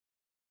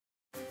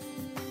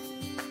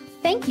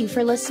Thank you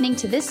for listening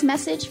to this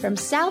message from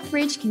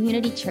Southridge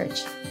Community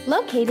Church,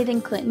 located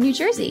in Clinton, New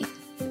Jersey.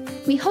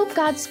 We hope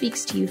God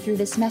speaks to you through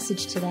this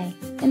message today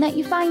and that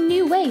you find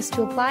new ways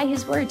to apply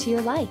His Word to your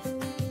life.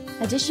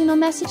 Additional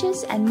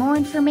messages and more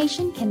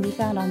information can be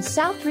found on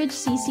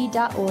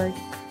southridgecc.org.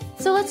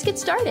 So let's get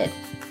started.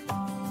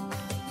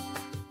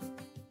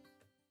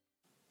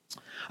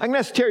 I'm going to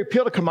ask Terry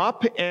Peel to come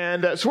up.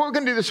 And so what we're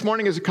going to do this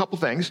morning is a couple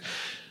things.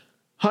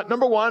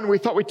 Number one, we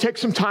thought we'd take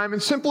some time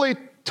and simply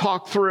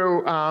talk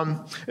through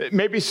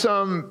maybe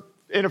some,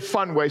 in a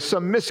fun way,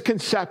 some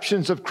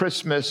misconceptions of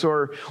Christmas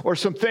or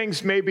some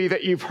things maybe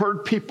that you've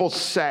heard people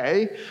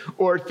say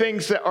or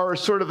things that are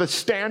sort of the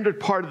standard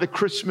part of the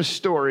Christmas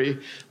story,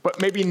 but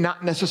maybe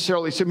not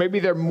necessarily. So maybe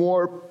they're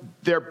more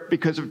there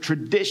because of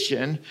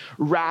tradition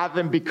rather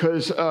than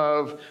because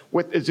of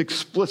what is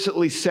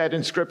explicitly said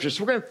in Scripture.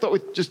 So thought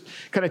we'd just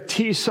kind of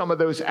tease some of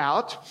those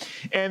out.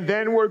 And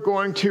then we're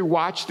going to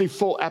watch the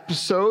full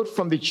episode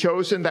from The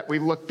Chosen that we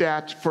looked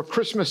at for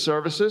Christmas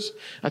services.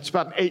 That's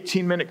about an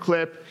 18-minute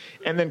clip.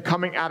 And then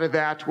coming out of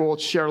that, we'll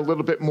share a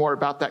little bit more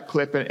about that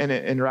clip and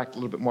interact a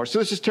little bit more. So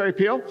this is Terry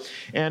Peel,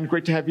 and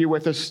great to have you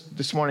with us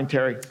this morning,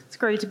 Terry. It's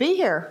great to be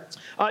here.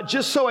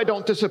 Just so I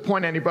don't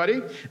disappoint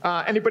anybody,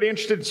 anybody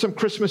interested in some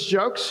Christmas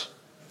jokes?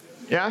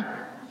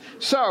 Yeah?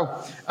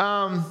 So,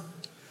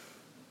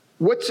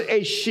 what's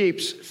a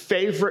sheep's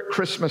favorite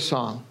Christmas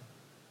song?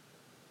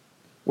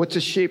 What's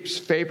a sheep's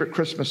favorite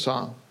Christmas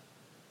song?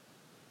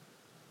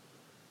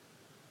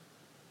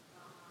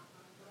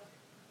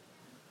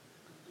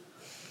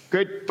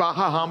 Good,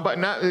 Baja Hamba.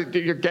 No,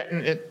 you're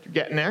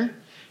getting there.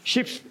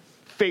 Sheep's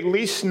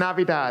Feliz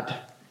Navidad.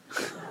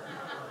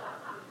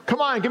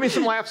 Come on, give me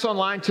some laughs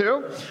online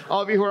too.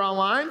 All of you who are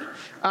online.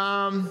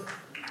 Do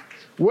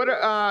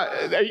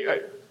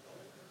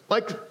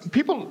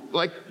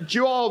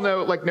you all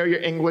know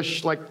your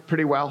English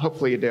pretty well?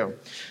 Hopefully you do.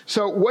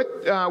 So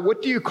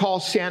what do you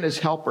call Santa's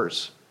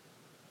helpers?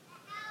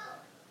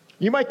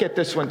 You might get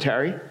this one,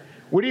 Terry.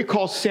 What do you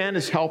call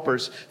Santa's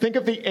helpers? Think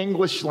of the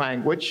English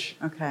language.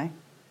 Okay.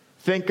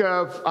 Think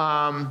of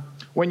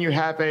when you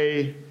have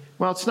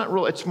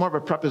it's more of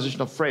a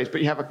prepositional phrase,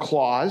 but you have a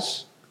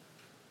clause.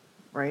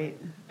 Right.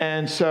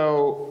 And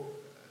so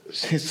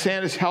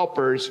Santa's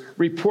helpers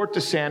report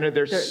to Santa.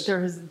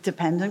 There's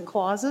dependent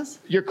clauses?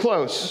 You're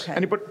close.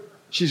 Okay.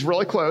 She's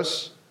really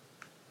close.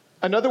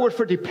 Another word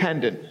for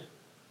dependent.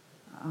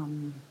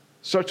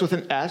 Starts with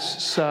an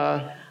S.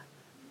 I'm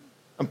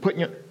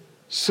putting you...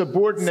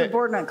 Subordinate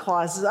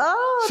clauses.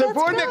 Oh,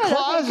 subordinate that's good.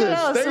 clauses.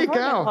 There you go.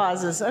 Subordinate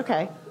clauses.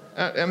 Okay.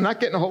 I'm not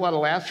getting a whole lot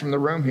of laughs from the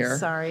room here.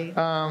 Sorry.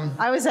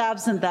 I was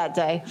absent that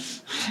day.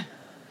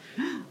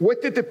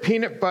 What did the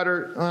peanut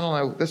butter... I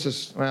don't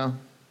know.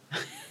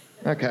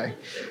 Okay.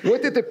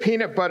 What did the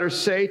peanut butter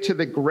say to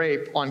the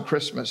grape on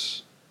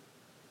Christmas?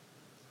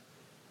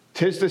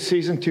 'Tis the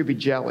season to be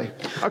jelly.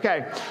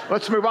 Okay,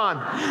 let's move on.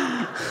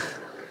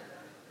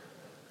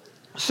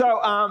 So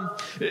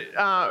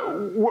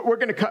we're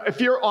going to... If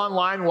you're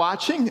online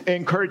watching, I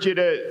encourage you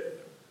to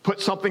put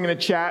something in the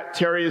chat.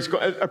 Terry is...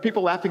 Are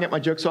people laughing at my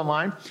jokes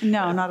online?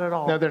 No, not at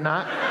all. No, they're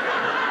not?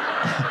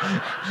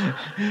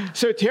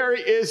 So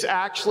Terry is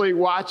actually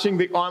watching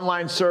the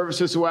online service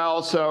as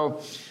well,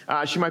 so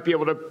she might be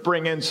able to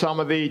bring in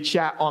some of the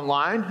chat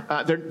online.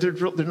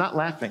 They're not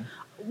laughing.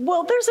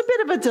 Well, there's a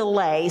bit of a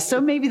delay, so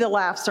maybe the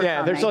laughs are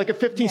coming. There's like a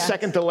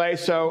 15-second delay,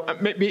 so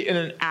maybe in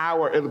an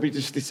hour it'll be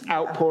just this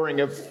outpouring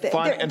of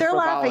fun and they're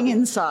frivolity. Laughing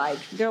inside.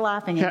 They're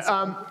laughing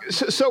inside.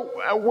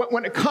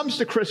 When it comes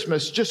to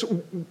Christmas,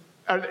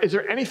 is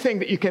there anything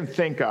that you can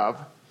think of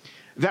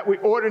that we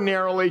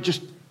ordinarily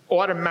just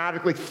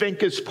automatically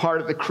think is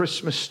part of the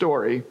Christmas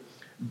story,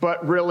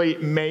 but really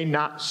may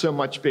not so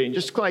much be? And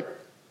just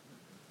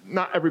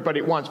not everybody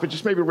at once, but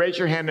just maybe raise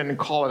your hand and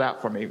call it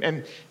out for me.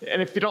 And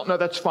if you don't know,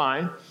 that's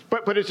fine.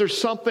 But is there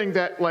something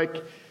that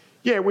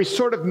we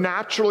sort of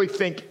naturally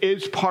think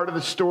is part of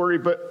the story,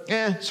 but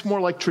it's more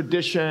like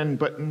tradition,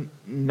 but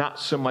not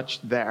so much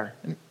there?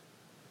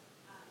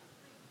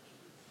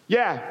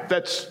 Yeah,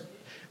 that's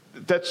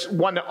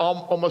one that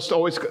almost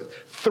always...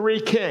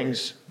 3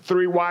 kings,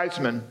 3 wise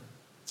men.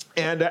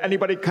 And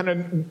anybody kind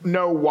of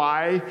know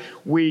why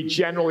we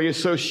generally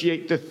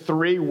associate the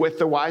 3 with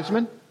the wise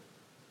men?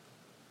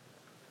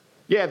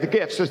 Yeah, the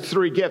gifts. There's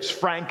 3 gifts,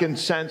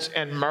 frankincense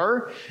and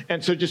myrrh.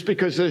 And so just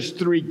because there's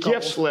 3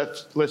 gifts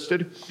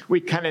listed, we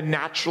kind of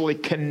naturally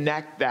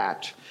connect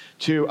that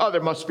to,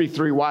 there must be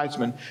 3 wise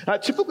men.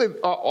 Typically,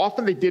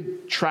 often they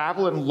did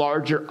travel in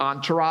larger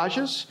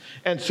entourages.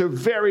 And so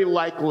very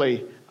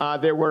likely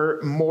there were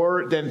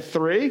more than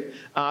 3.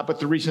 But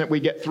the reason that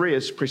we get 3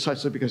 is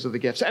precisely because of the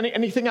gifts.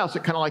 Anything else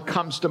that kind of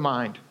comes to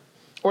mind?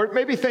 Or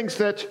maybe things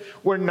that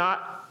we're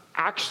not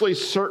actually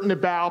certain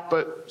about,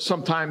 but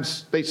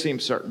sometimes they seem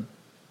certain.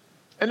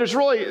 And there's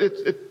really,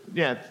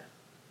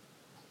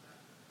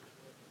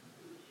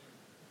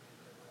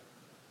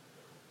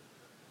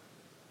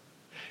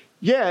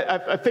 Yeah,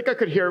 I think I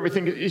could hear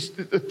everything.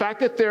 The fact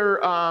that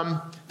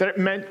that it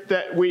meant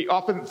that we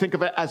often think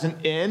of it as an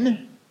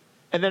inn,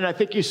 and then I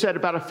think you said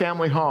about a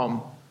family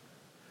home.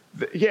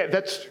 Yeah,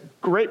 that's a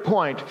great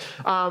point.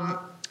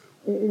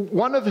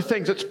 One of the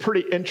things that's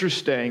pretty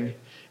interesting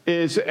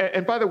is,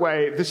 and by the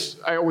way, this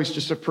I always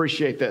just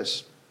appreciate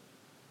this.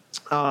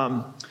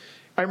 I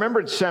remember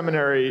in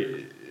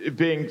seminary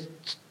being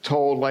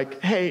told,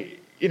 like, hey,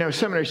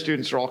 seminary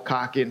students are all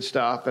cocky and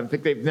stuff, and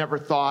think they've never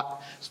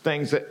thought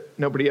things that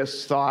nobody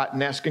has thought,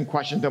 and asking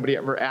questions nobody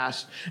ever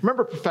asked. I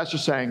remember a professor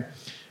saying,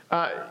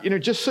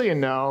 just so you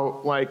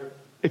know, like,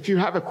 if you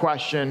have a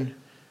question,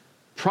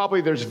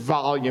 probably there's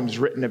volumes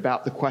written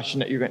about the question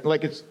that you're going,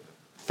 like, it's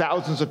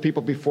thousands of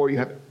people before you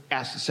have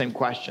asked the same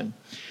question.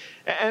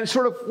 And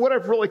sort of what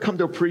I've really come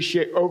to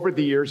appreciate over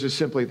the years is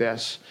simply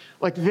this.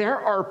 Like, there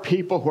are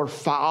people who are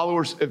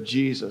followers of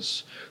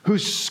Jesus who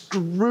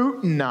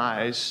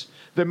scrutinize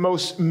the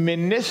most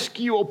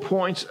minuscule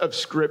points of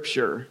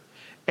Scripture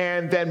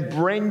and then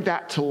bring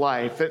that to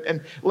life.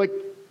 And like,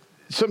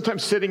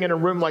 sometimes sitting in a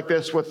room like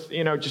this with,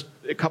 just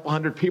a couple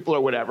hundred people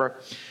or whatever,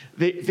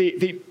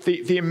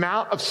 the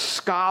amount of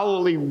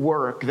scholarly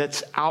work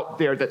that's out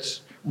there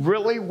that's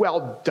really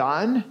well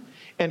done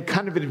and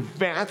kind of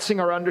advancing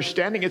our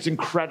understanding is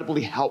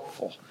incredibly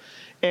helpful.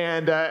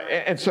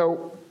 And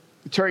so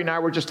Terry and I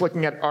were just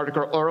looking at an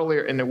article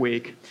earlier in the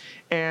week.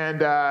 And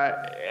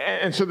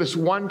so this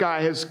one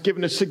guy has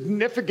given a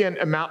significant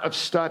amount of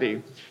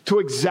study to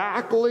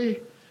exactly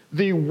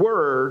the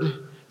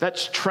word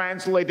that's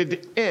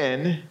translated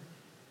in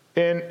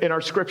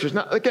our scriptures.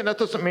 Now, again, that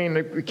doesn't mean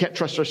that we can't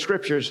trust our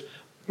scriptures,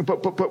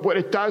 but what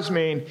it does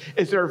mean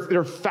is there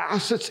are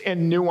facets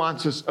and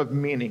nuances of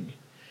meaning.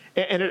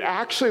 And it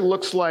actually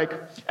looks like,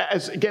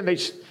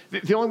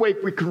 the only way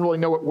we can really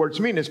know what words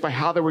mean is by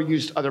how they were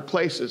used other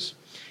places.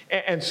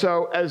 And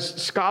so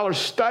as scholars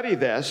study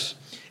this,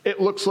 it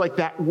looks like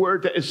that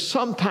word that is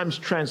sometimes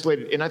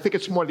translated, and I think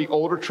it's more the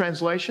older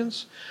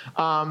translations,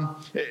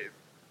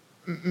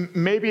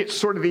 maybe it's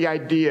sort of the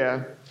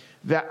idea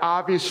that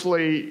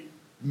obviously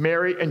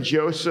Mary and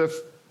Joseph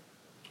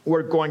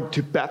were going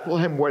to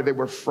Bethlehem, where they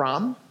were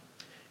from.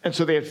 And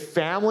so they had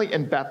family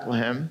in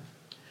Bethlehem.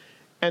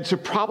 And so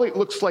probably it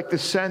looks like the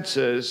sense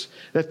is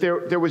that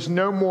there was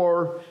no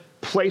more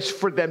place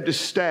for them to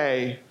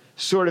stay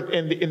sort of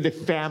in the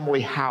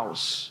family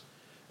house.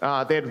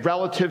 They had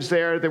relatives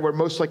there. They were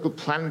most likely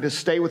planning to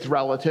stay with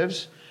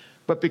relatives.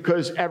 But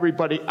because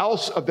everybody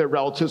else of their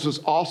relatives was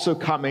also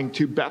coming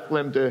to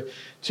Bethlehem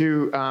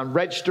to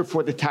register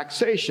for the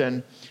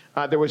taxation,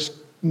 there was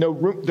no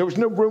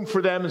room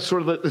for them in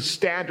sort of the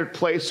standard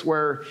place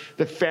where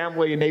the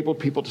family enabled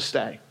people to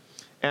stay.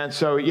 And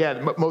so,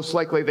 most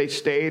likely they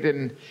stayed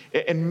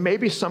in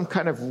maybe some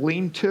kind of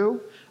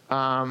lean-to.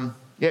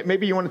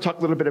 Maybe you want to talk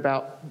a little bit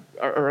about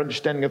our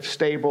understanding of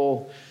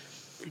stable.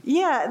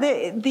 Yeah,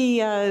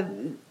 the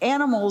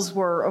animals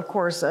were, of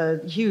course, a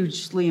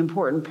hugely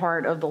important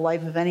part of the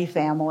life of any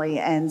family.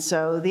 And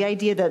so the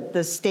idea that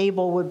the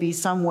stable would be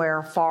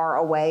somewhere far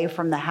away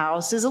from the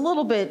house is a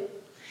little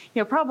bit,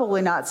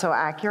 probably not so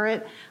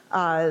accurate.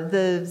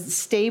 The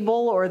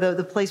stable or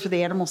the place where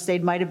the animal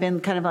stayed might have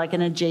been kind of like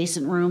an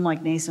adjacent room,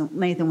 like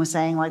Nathan was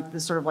saying, like the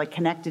sort of like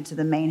connected to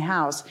the main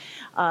house.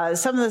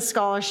 Some of the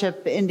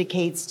scholarship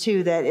indicates,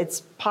 too, that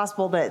it's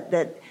possible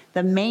that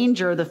the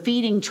manger, the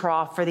feeding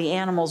trough for the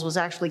animals, was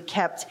actually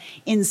kept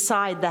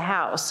inside the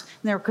house.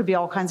 And there could be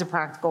all kinds of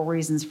practical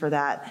reasons for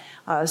that.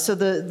 So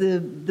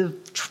the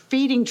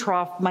feeding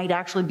trough might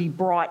actually be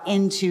brought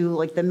into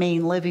like the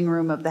main living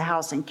room of the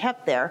house and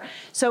kept there.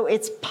 So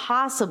it's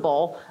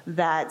possible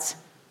that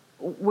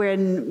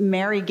when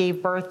Mary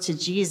gave birth to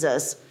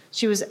Jesus,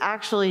 she was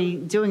actually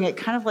doing it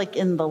kind of like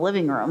in the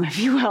living room, if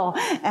you will,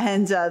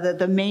 and that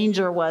the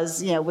manger was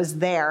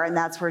there, and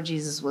that's where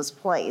Jesus was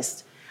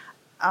placed.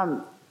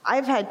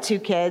 I've had 2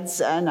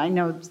 kids, and I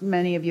know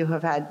many of you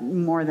have had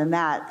more than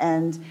that.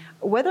 And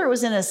whether it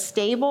was in a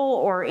stable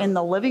or in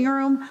the living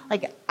room,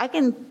 like I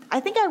think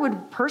I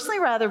would personally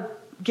rather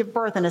give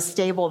birth in a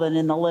stable than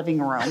in the living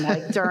room,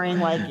 like during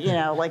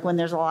like when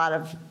there's a lot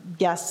of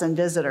guests and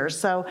visitors.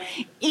 So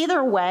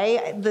either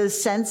way, the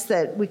sense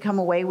that we come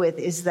away with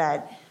is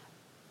that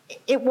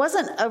it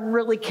wasn't a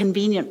really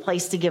convenient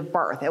place to give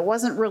birth. It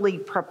wasn't really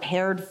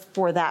prepared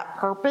for that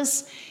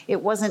purpose.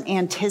 It wasn't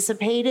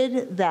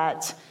anticipated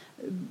that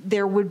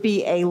there would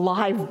be a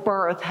live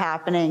birth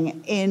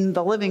happening in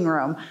the living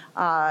room.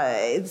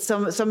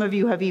 Some of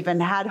you have even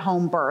had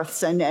home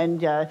births,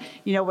 and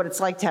you know what it's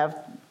like to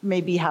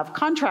have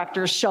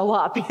contractors show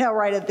up,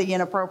 right at the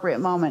inappropriate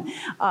moment.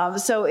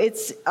 So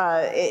it's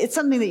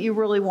something that you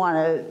really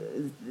want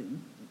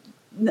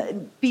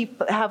to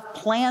have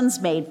plans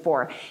made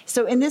for.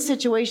 So in this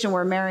situation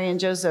where Mary and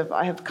Joseph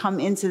have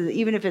come into,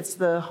 even if it's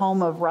the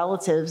home of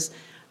relatives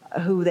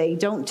who they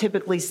don't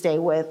typically stay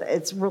with,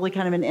 it's really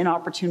kind of an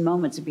inopportune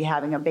moment to be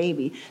having a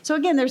baby. So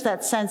again, there's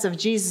that sense of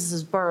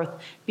Jesus' birth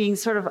being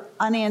sort of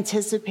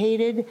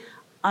unanticipated,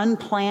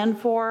 unplanned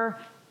for,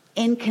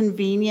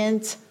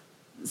 inconvenient,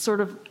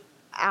 sort of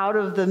out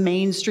of the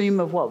mainstream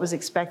of what was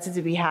expected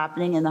to be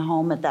happening in the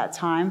home at that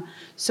time.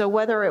 So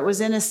whether it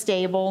was in a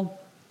stable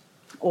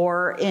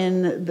or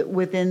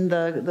within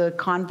the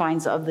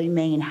confines of the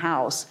main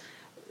house,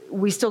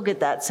 we still get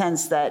that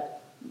sense that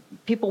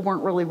people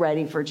weren't really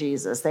ready for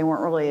Jesus. They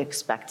weren't really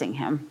expecting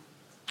him.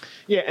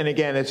 Yeah, and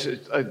again,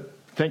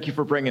 thank you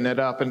for bringing that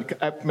up. And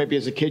maybe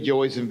as a kid, you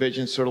always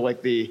envision sort of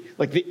like the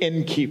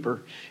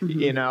innkeeper,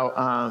 kind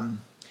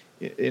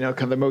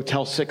of the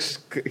Motel 6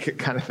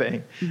 kind of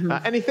thing.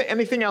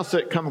 Anything else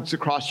that comes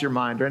across your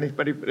mind, or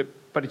anybody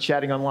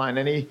chatting online?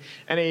 Any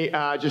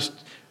just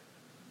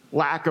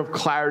lack of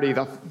clarity?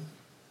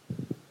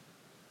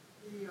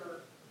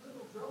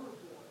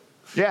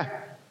 Yeah.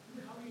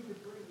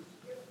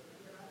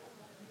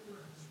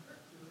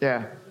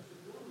 Yeah.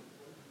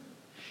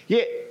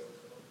 Yeah.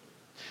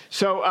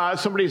 So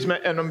somebody's,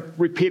 and I'm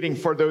repeating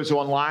for those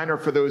online or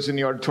for those in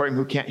the auditorium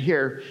who can't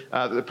hear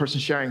the person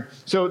sharing.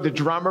 So the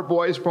drummer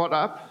boy is brought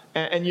up,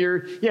 and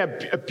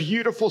a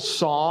beautiful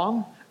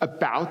song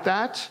about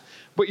that,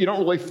 but you don't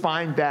really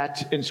find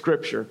that in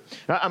Scripture.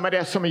 I might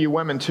ask some of you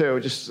women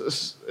too.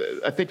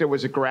 I think there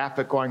was a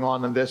graphic going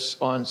on this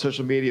on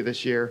social media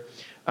this year.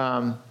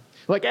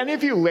 Like any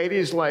of you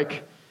ladies,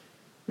 like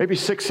maybe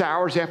 6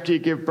 hours after you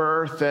give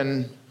birth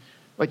and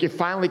like you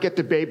finally get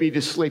the baby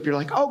to sleep, you're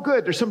like, oh,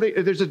 good, there's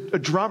a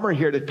drummer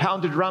here to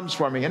pound the drums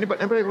for me.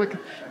 Anybody like,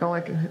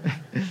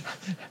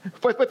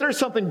 but there's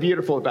something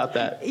beautiful about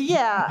that.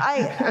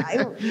 Yeah,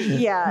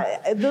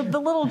 The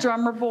Little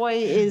Drummer Boy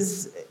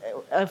is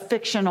a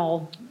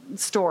fictional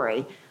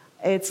story.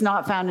 It's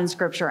not found in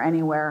Scripture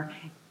anywhere.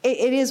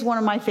 It is one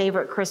of my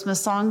favorite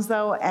Christmas songs,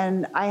 though,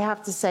 and I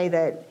have to say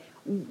that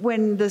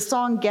when the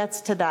song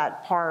gets to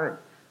that part,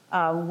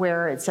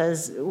 where it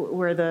says,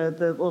 where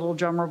the little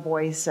drummer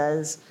boy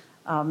says,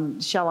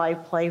 shall I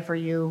play for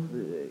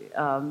you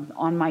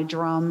on my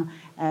drum?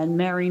 And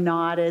Mary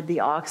nodded, the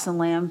ox and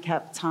lamb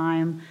kept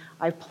time.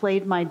 I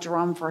played my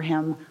drum for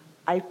him.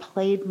 I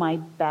played my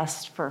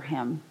best for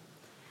him.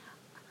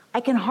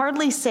 I can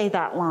hardly say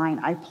that line,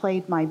 I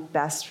played my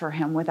best for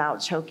him,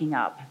 without choking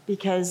up,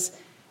 because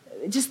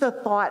just the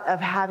thought of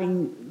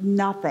having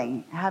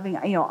nothing,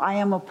 I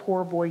am a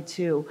poor boy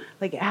too,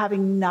 like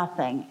having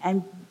nothing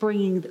and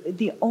bringing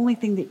the only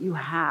thing that you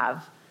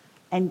have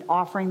and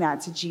offering that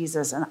to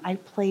Jesus. And I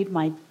played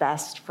my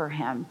best for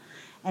him.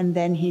 And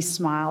then he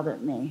smiled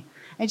at me.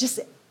 And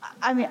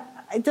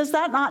does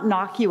that not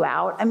knock you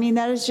out? I mean,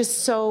 that is just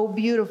so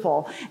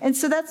beautiful. And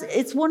so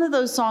it's one of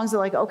those songs that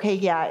like, okay,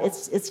 yeah,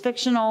 it's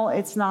fictional.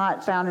 It's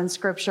not found in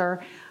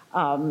Scripture.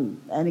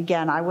 And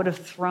again, I would have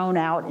thrown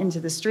out into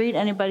the street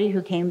anybody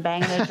who came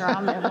banging a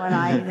drum when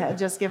I had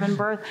just given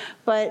birth.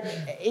 But,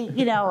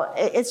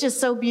 it's just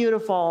so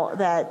beautiful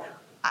that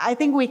I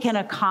think we can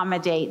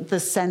accommodate the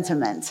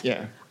sentiment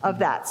of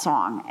that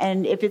song.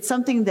 And if it's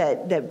something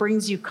that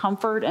brings you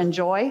comfort and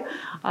joy,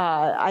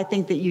 I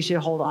think that you should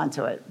hold on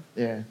to it.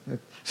 Yeah.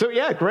 So,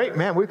 great,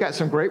 man. We've got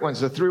some great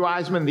ones. The Three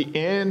Wise Men, the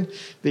Inn,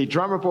 the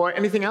Drummer Boy.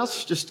 Anything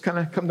else just kind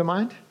of come to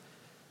mind?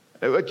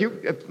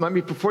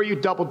 Before you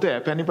double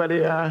dip,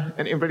 anybody? All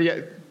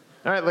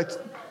right,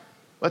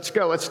 let's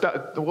go. Let's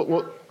start.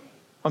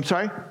 I'm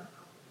sorry?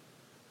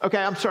 Okay,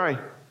 I'm sorry.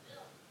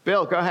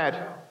 Bill, go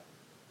ahead.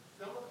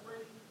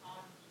 Celebrating on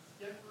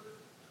December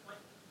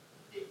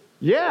 28th.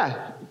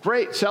 Yeah,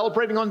 great.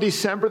 Celebrating on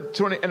December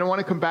 20th, and I want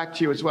to come back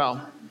to you as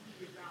well.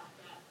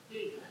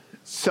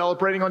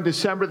 Celebrating on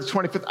December the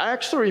 25th. I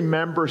actually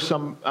remember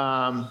some,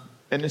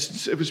 and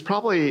it was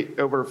probably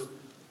over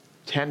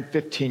 10,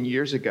 15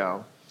 years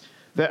ago,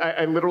 that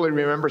I literally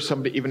remember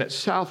somebody even at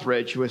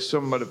Southridge who was a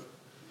little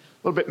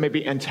bit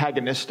maybe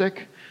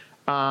antagonistic,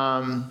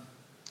 kind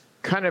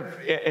of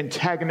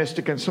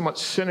antagonistic and somewhat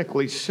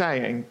cynically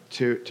saying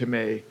to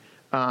me,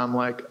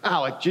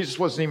 like Jesus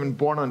wasn't even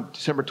born on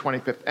December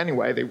 25th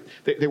anyway.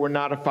 They were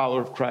not a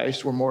follower of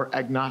Christ, were more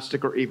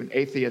agnostic or even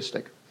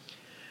atheistic.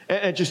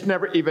 And it just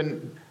never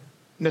even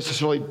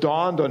necessarily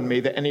dawned on me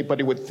that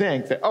anybody would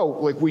think that,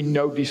 we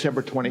know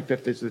December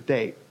 25th is the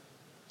date.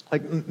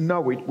 Like,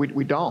 no,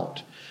 we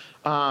don't.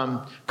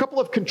 A couple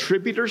of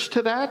contributors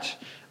to that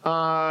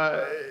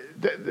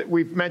that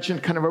we've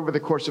mentioned kind of over the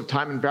course of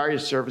time in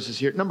various services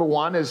here. Number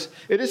one is,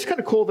 it is kind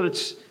of cool that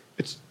it's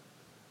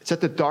at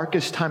the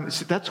darkest time.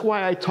 That's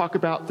why I talk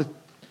about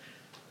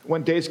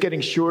when days getting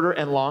shorter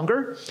and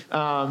longer.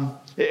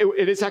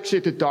 It is actually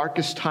at the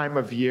darkest time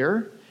of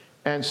year.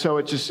 And so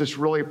it's just this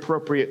really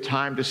appropriate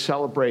time to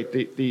celebrate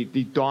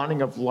the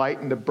dawning of light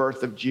and the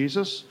birth of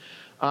Jesus.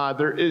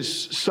 There is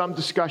some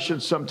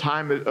discussion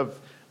sometime of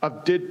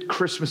did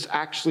Christmas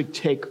actually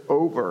take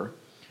over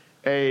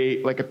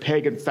a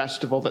pagan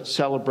festival that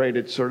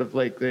celebrated sort of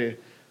like the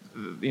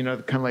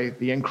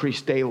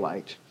increased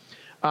daylight.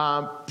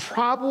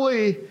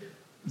 Probably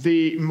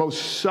the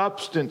most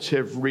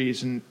substantive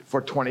reason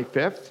for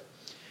 25th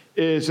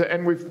is,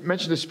 and we've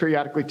mentioned this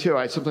periodically too,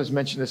 I sometimes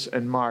mention this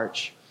in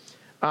March,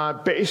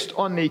 based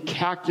on the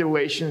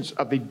calculations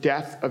of the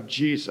death of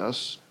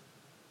Jesus,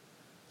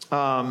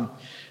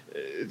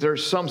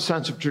 there's some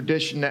sense of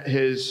tradition that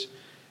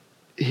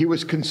he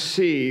was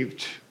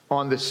conceived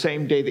on the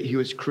same day that he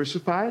was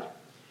crucified.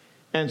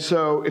 And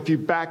so if you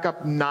back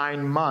up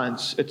 9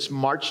 months, it's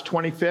March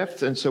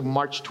 25th. And so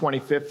March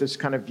 25th is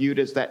kind of viewed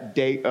as that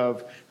date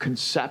of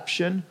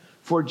conception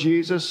for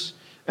Jesus.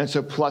 And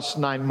so plus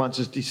 9 months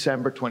is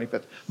December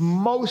 25th.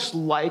 Most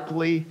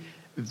likely,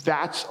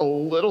 that's a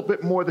little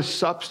bit more the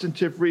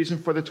substantive reason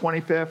for the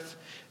 25th,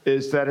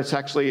 is that it's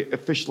actually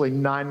officially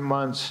 9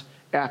 months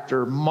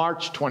after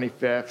March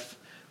 25th,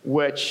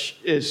 which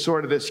is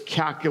sort of this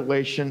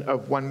calculation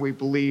of when we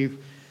believe,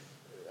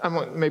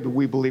 maybe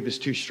we believe is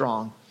too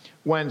strong,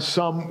 when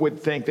some would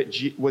think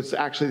that was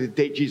actually the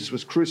date Jesus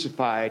was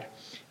crucified,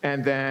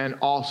 and then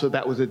also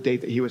that was the date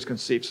that he was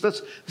conceived. So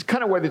that's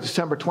kind of where the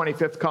December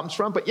 25th comes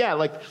from. But yeah,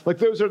 like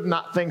those are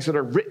not things that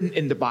are written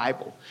in the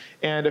Bible.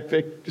 And if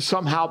it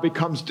somehow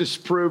becomes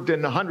disproved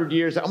in 100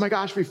 years, oh my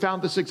gosh, we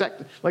found this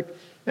exact, like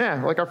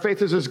our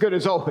faith is as good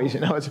as always.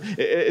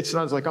 It's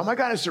not like, oh my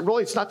God,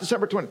 it's not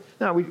December 20th.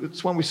 No,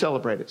 it's when we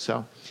celebrate it.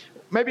 So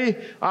maybe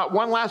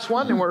one last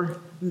one, and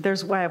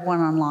I have one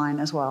online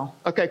as well.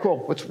 Okay, cool.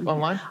 What's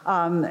online?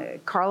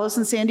 Carlos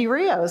and Sandy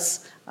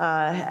Rios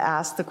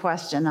asked the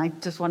question. I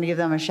just want to give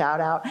them a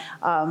shout out.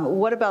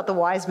 What about the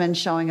wise men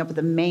showing up at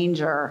the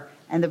manger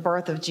and the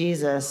birth of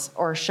Jesus,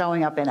 or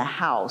showing up in a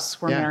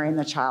house where Mary and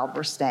the child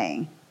were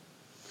staying?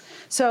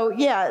 So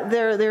yeah,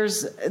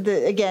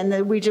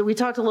 we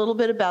talked a little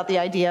bit about the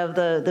idea of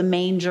the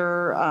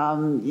manger,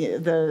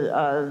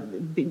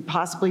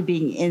 possibly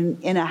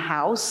being in a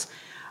house.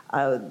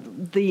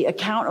 The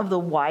account of the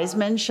wise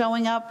men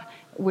showing up,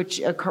 which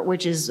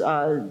is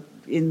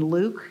in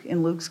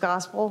Luke's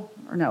gospel,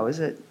 or no, is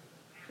it?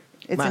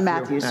 It's Matthew. In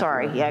Matthew.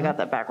 Sorry, yeah, I got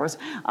that backwards.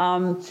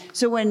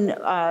 So when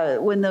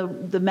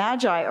the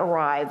Magi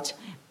arrived,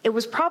 it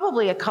was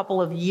probably a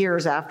couple of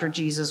years after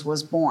Jesus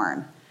was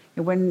born.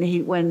 When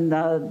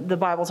the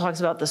Bible talks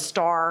about the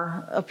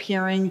star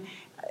appearing,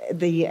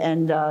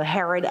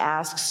 Herod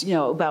asks,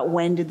 about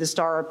when did the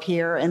star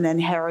appear, and then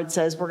Herod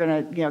says we're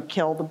going to,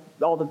 kill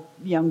all the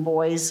young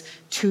boys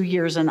 2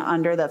 years and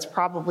under. That's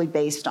probably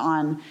based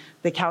on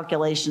the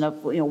calculation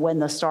of when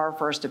the star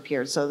first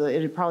appeared. So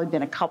it had probably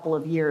been a couple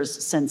of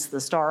years since the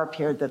star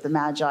appeared that the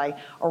Magi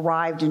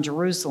arrived in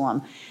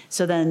Jerusalem.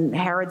 So then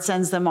Herod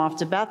sends them off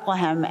to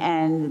Bethlehem,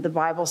 and the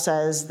Bible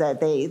says that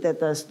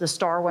the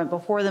star went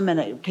before them, and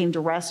it came to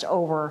rest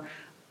over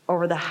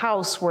the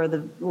house where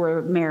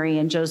Mary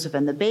and Joseph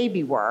and the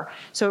baby were.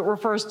 So it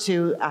refers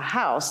to a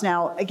house.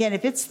 Now, again,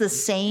 if it's the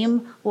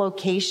same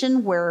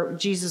location where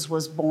Jesus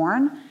was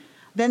born,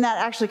 then that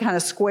actually kind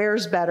of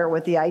squares better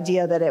with the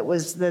idea that it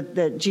was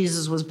that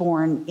Jesus was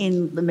born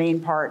in the main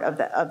part of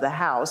the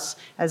house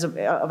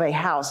of a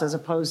house, as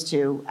opposed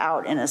to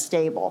out in a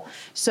stable.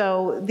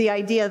 So the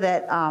idea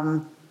that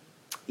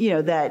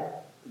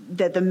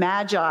that the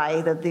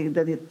Magi, that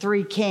the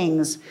three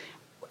kings,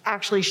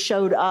 actually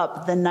showed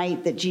up the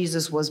night that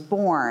Jesus was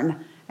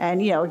born.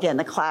 And, again,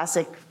 the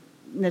classic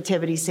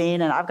nativity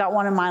scene. And I've got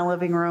one in my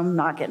living room,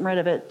 not getting rid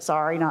of it.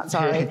 Sorry, not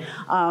sorry.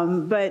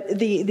 But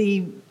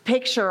the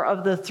picture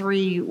of the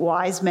three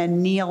wise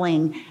men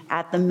kneeling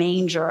at the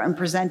manger and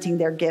presenting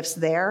their gifts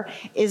there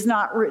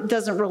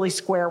doesn't really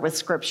square with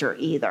Scripture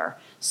either.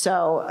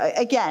 So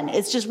again,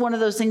 it's just one of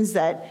those things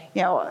that,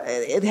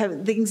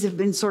 things have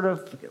been sort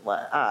of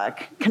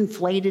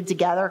conflated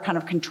together, kind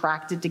of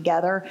contracted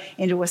together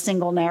into a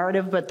single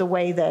narrative, but the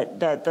way that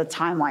the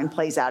timeline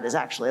plays out is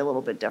actually a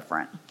little bit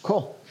different.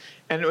 Cool.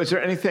 And was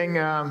there anything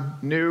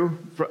new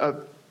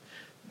for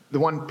the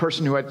one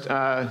person who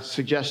had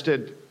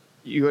suggested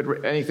you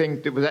had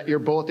anything? Was that your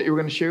bullet that you were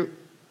going to shoot?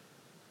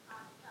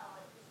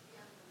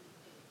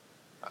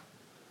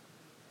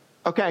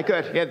 Okay,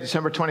 good. Yeah,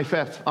 December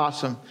 25th.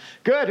 Awesome.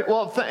 Good.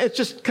 Well, it's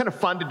just kind of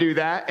fun to do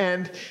that.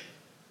 And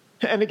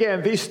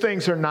again, these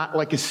things are not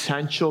like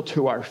essential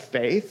to our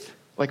faith.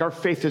 Like our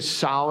faith is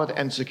solid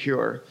and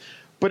secure.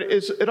 But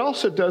it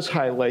also does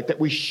highlight that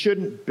we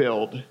shouldn't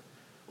build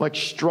like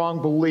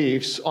strong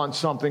beliefs on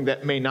something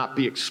that may not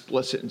be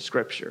explicit in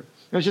Scripture.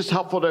 It's just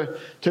helpful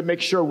to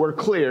make sure we're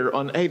clear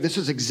on, hey, this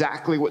is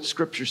exactly what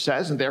Scripture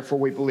says, and therefore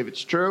we believe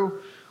it's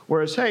true.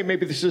 Whereas, hey,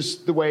 maybe this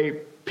is the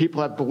way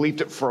people have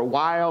believed it for a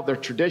while, their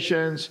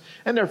traditions,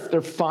 and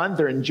they're fun,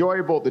 they're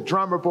enjoyable. The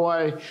drummer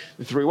boy,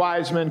 the three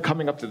wise men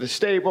coming up to the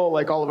stable,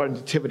 like all of our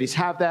nativities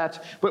have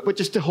that. But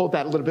just to hold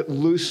that a little bit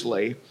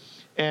loosely.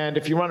 And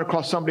if you run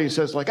across somebody who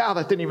says like,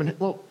 that didn't even,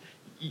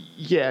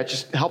 yeah, it's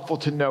just helpful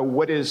to know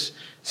what is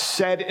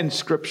said in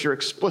Scripture,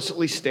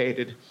 explicitly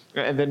stated,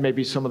 and then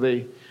maybe some of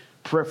the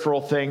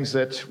peripheral things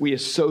that we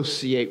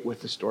associate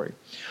with the story.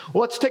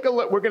 Well, let's take a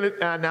look. We're going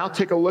to now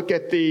take a look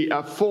at the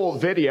full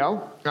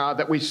video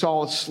that we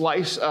saw a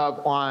slice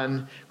of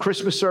on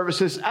Christmas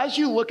services. As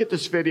you look at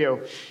this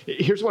video,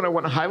 here's what I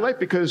want to highlight,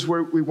 because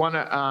we want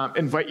to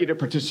invite you to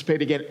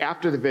participate again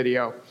after the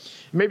video.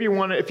 Maybe you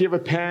want to, if you have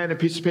a pen, a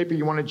piece of paper,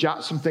 you want to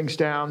jot some things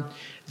down.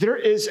 There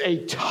is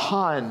a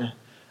ton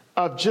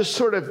of just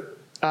sort of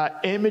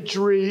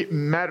imagery,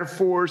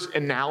 metaphors,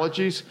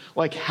 analogies,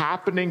 like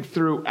happening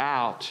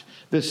throughout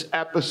this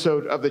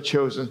episode of The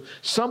Chosen.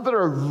 Some that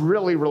are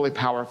really, really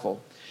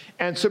powerful.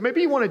 And so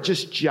maybe you want to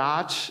just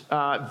jot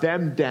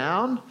them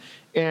down,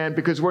 and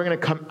because we're going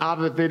to come out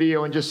of the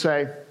video and just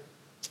say,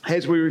 hey,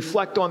 as we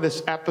reflect on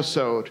this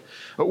episode,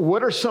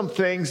 what are some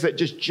things that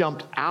just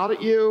jumped out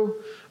at you?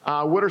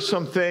 What are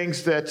some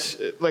things that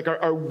like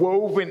are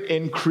woven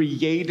in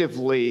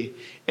creatively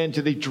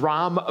into the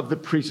drama of the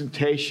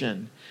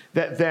presentation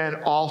that then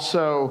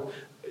also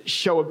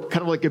show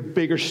kind of like a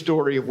bigger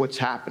story of what's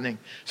happening?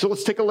 So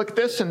let's take a look at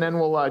this, and then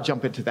we'll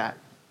jump into that.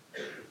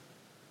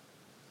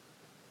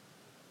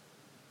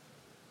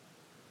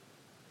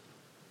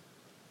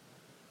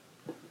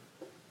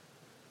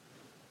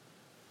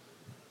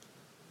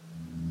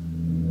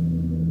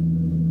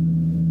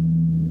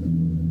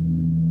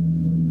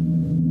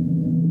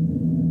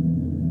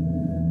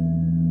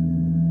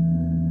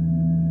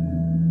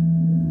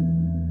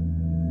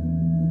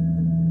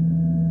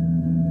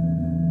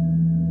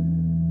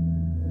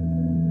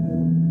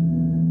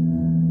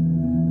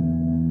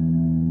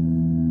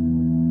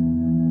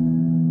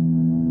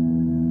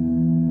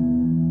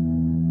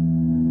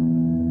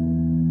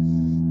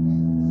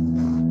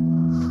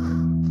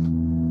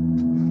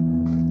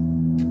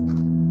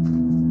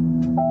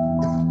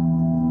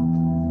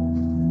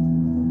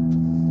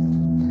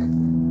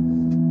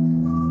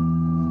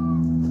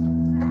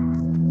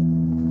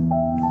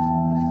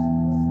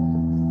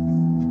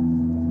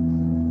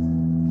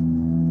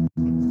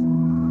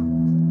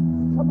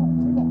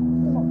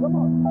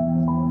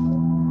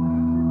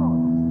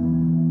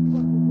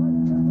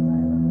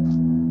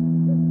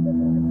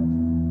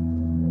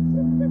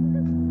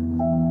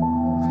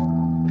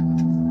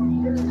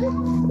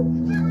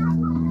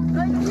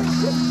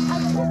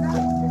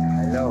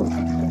 Hello.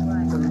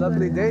 It's a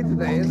lovely day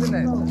today, isn't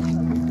it?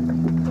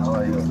 How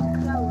are you?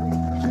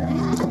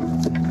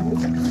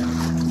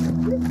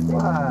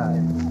 Why?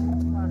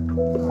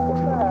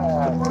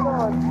 Come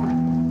on.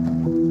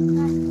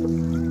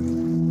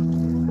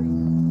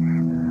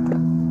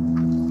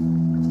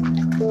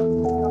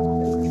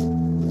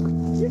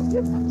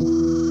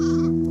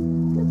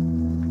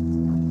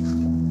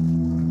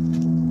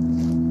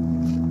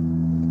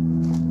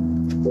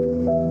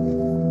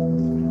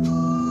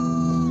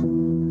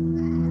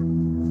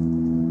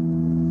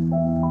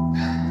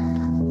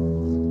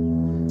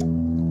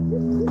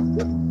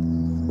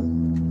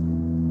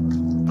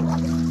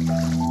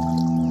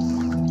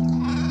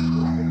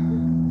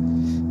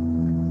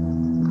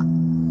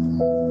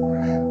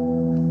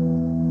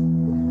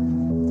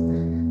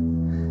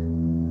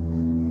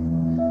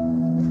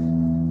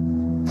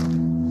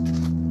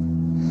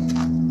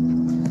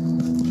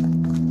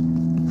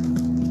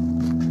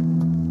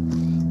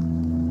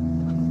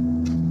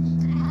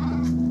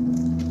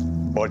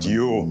 But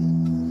you,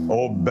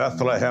 O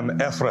Bethlehem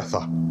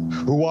Ephrathah,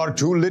 who are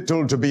too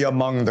little to be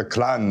among the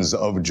clans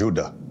of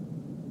Judah,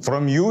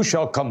 from you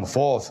shall come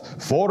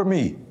forth for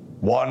me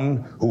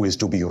one who is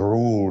to be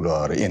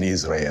ruler in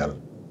Israel,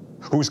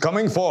 whose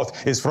coming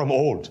forth is from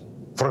old,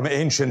 from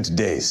ancient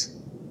days.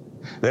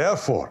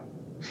 Therefore,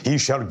 he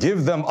shall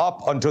give them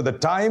up unto the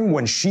time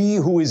when she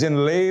who is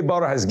in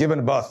labor has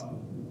given birth,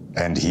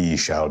 and he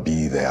shall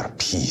be their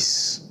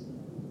peace.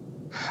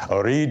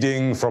 A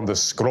reading from the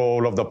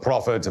scroll of the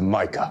prophet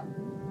Micah.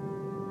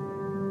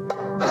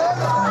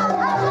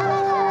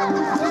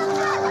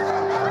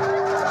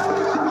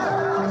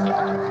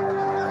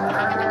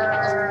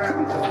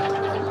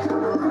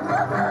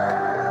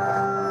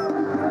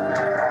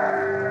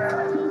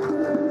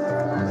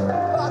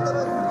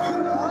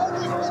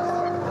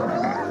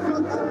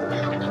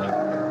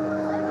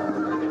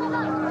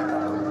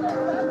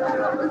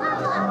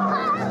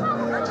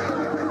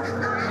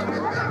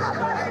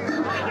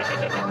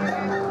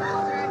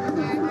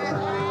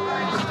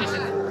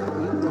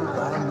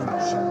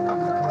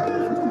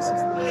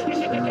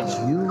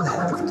 You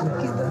have to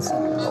give us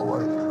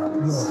our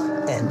promise.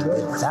 And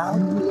without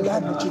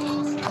that,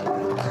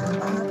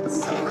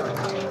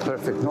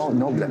 perfect.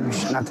 No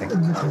blemish.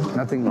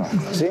 Nothing wrong.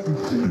 See?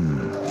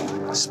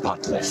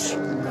 Spotless.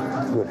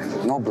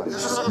 Good. No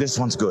blemish. This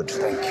one's good.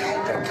 Thank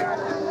you.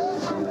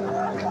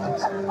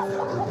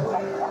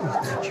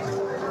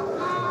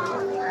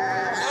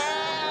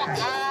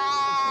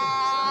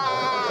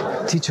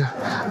 Teacher,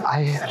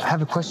 I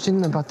have a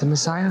question about the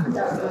Messiah.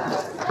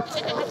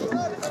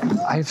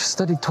 I've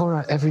studied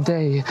Torah every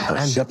day,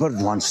 A shepherd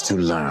wants to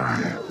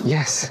learn.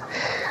 Yes.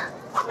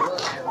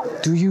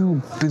 Do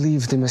you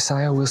believe the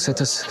Messiah will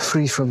set us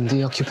free from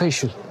the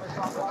occupation?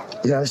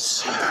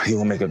 Yes, he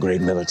will make a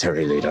great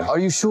military leader. Are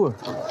you sure?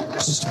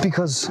 Just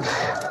because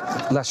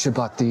last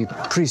Shabbat the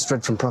priest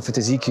read from Prophet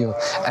Ezekiel,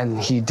 and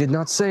he did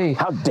not say...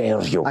 How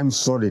dare you? I'm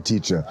sorry,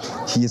 teacher.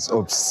 He is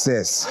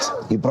obsessed.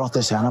 You brought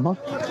this animal?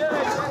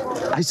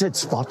 I said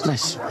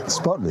spotless.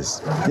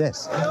 Spotless,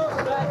 yes.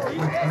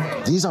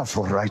 These are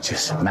for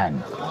righteous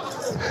men,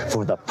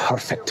 for the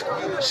perfect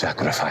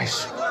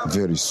sacrifice.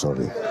 Very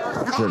sorry.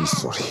 Very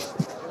sorry.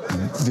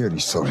 Very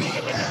sorry.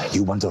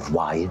 You wonder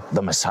why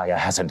the Messiah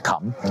hasn't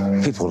come?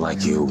 People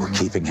like you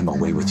keeping him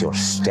away with your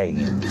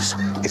stains.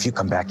 If you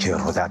come back here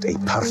without a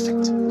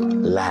perfect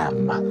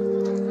lamb,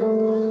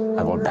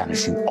 I will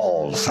banish you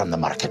all from the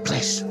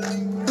marketplace.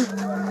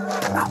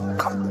 Now,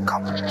 come.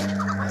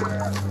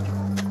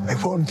 I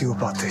warned you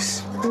about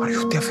this. Are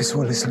you deaf as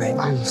well as lame?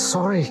 I'm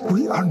sorry.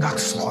 We are not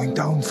slowing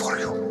down for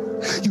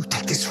you. You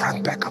take this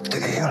run back up to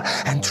the hill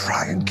and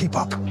try and keep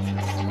up.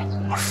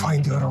 or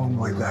find your own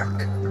way back.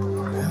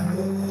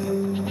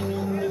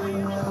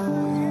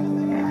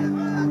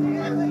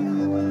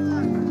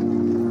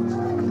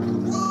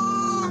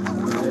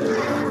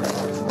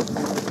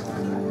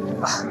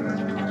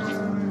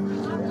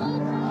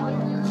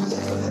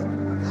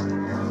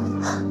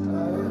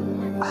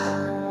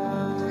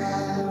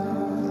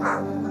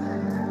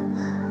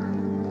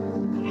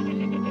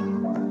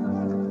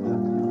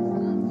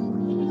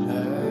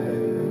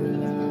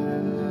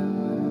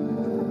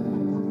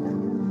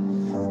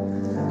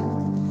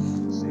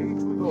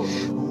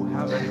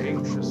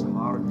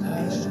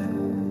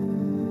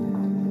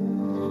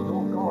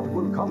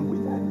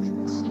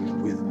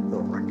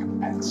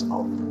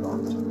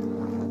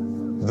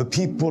 The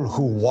people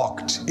who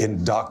walked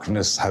in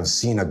darkness have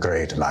seen a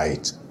great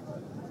light.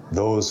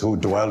 Those who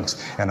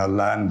dwelt in a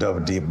land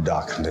of deep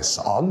darkness,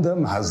 on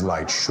them has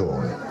light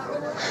shone.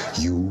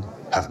 You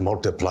have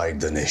multiplied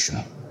the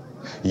nation.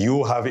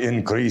 You have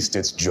increased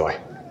its joy.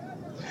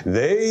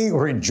 They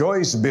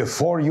rejoice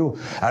before you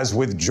as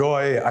with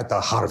joy at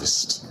the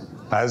harvest,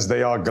 as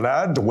they are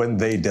glad when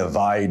they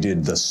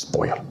divided the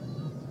spoil.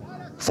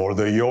 For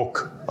the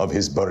yoke of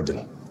his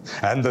burden,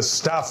 and the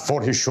staff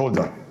for his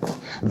shoulder,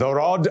 the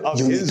rod of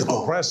his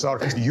oppressor,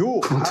 you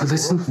want to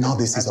listen? No,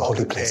 this is a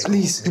holy place.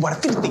 Please. You are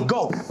filthy,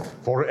 go!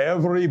 For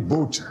every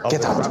boot of the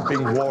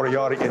tramping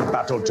warrior in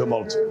battle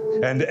tumult,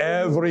 and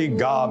every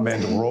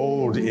garment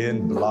rolled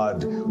in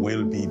blood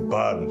will be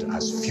burned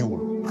as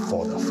fuel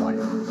for the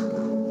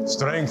fire.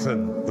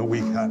 Strengthen the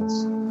weak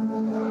hands.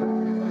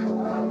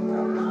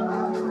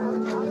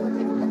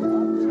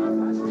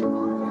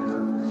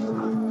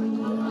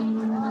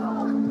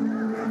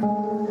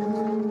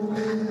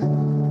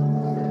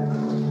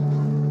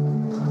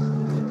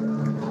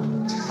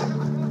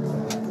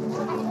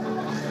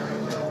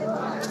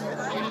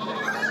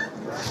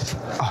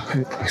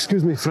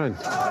 Excuse me, friend.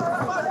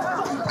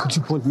 Could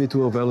you point me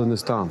to a well in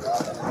this town?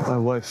 My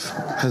wife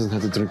hasn't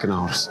had a drink in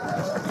hours.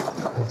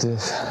 At the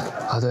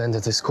other end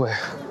of the square.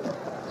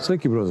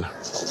 Thank you, brother.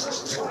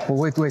 Oh,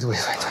 wait. Here.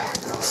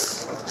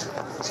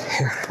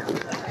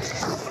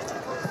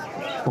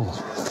 Oh,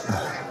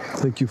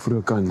 thank you for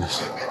your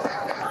kindness.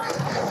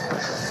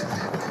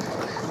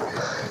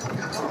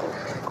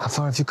 How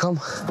far have you come?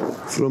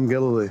 From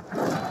Galilee,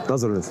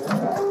 Nazareth.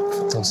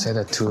 Don't say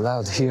that too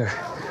loud here.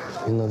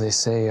 You know, they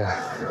say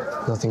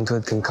nothing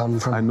good can come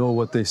from... I know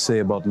what they say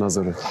about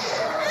Nazareth.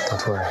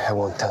 Don't worry, I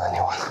won't tell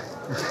anyone.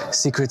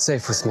 Secret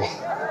safe with me.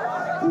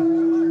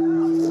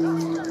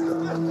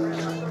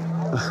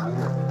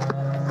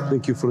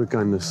 Thank you for your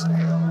kindness.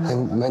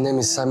 My name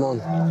is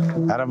Simon.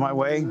 Out of my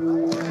way.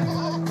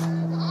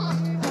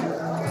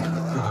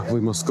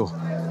 We must go.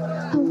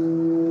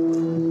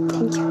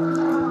 Thank you.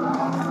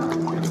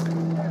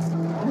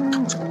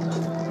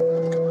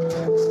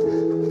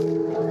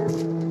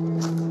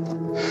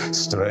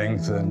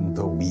 Strengthen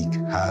the weak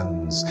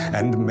hands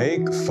and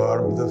make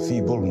firm the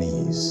feeble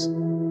knees.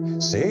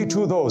 Say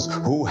to those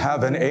who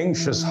have an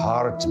anxious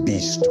heart, be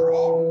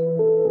strong.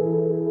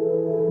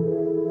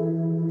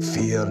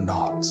 Fear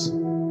not.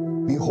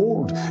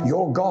 Behold,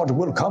 your God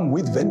will come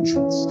with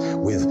vengeance,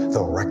 with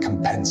the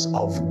recompense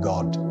of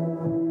God.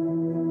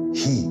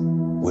 He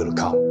will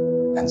come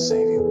and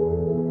save you.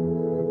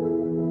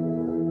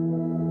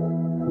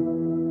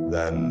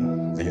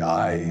 Then the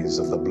eyes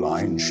of the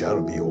blind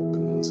shall be opened,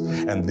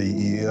 and the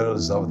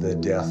ears of the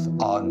deaf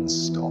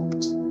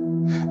unstopped.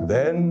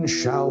 Then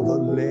shall the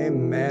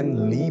lame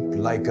man leap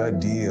like a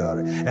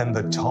deer, and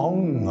the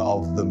tongue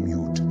of the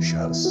mute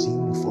shall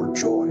sing for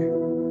joy.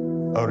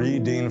 A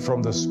reading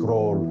from the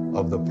scroll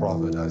of the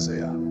prophet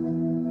Isaiah.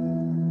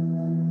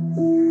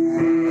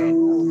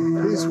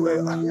 This way.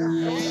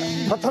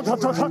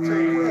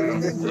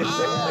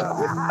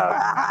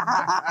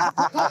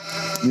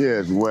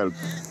 Yes, well,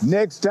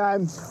 next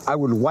time I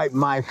will wipe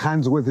my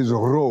hands with his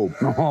robe.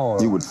 Oh.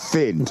 He would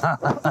faint.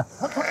 A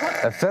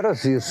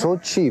Pharisee is so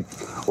cheap.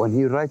 When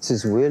he writes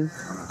his will,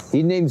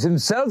 he names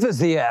himself as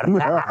the heir.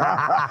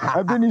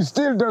 And then he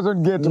still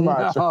doesn't get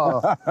much.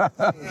 No.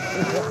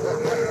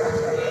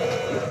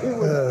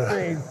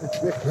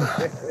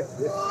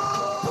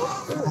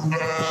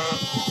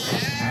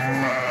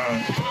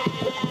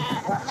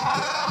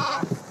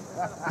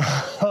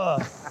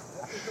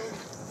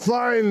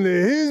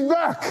 Finally, he's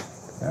back.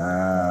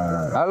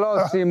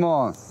 Hello,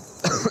 Simon.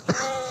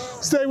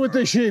 Stay with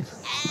the sheep.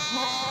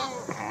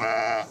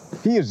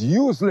 He is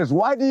useless.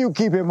 Why do you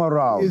keep him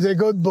around? He's a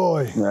good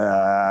boy.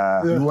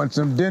 You want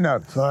some dinner?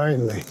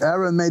 Finally.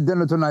 Aaron made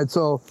dinner tonight,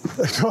 so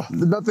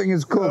nothing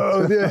is cooked.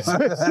 Oh, yes.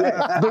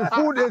 The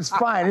food is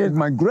fine. It's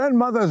my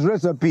grandmother's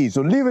recipe,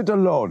 so leave it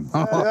alone.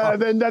 Yeah,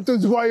 then that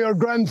is why your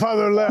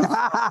grandfather left.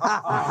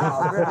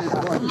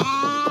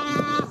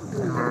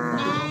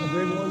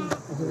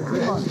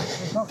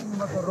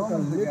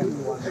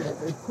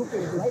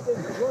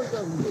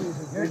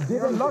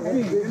 You're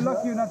lucky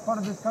you're not part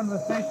of this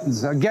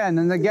conversation. Again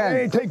and again.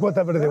 Hey, take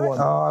whatever they want.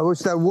 Oh, I wish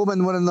that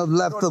woman wouldn't have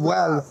left the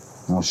well.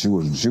 Oh, she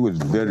was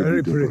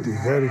very beautiful. Pretty,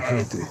 very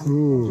pretty. She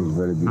was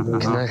very beautiful.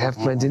 Can I have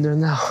my dinner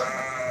now?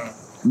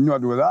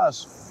 Not with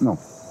us. No.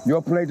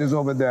 Your plate is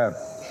over there.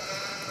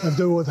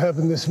 After what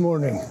happened this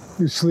morning,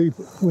 you sleep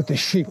with the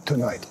sheep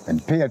tonight.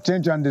 And pay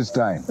attention this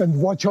time.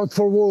 And watch out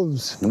for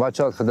wolves.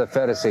 Watch out for the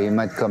Pharisee, he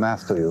might come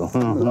after you.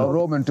 A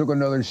Roman took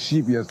another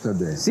sheep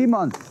yesterday.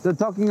 Simon, they're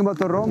talking about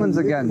the Romans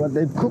again. But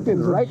they cooked it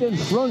right in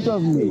front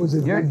of me.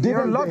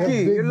 You're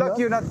lucky. You're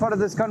lucky you're not part of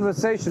this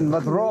conversation,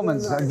 but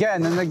Romans,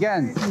 again and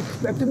again.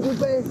 Expect them to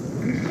pay.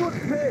 Good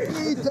pay.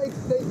 They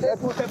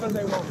take whatever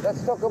they want.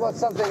 Let's talk about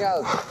something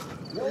else.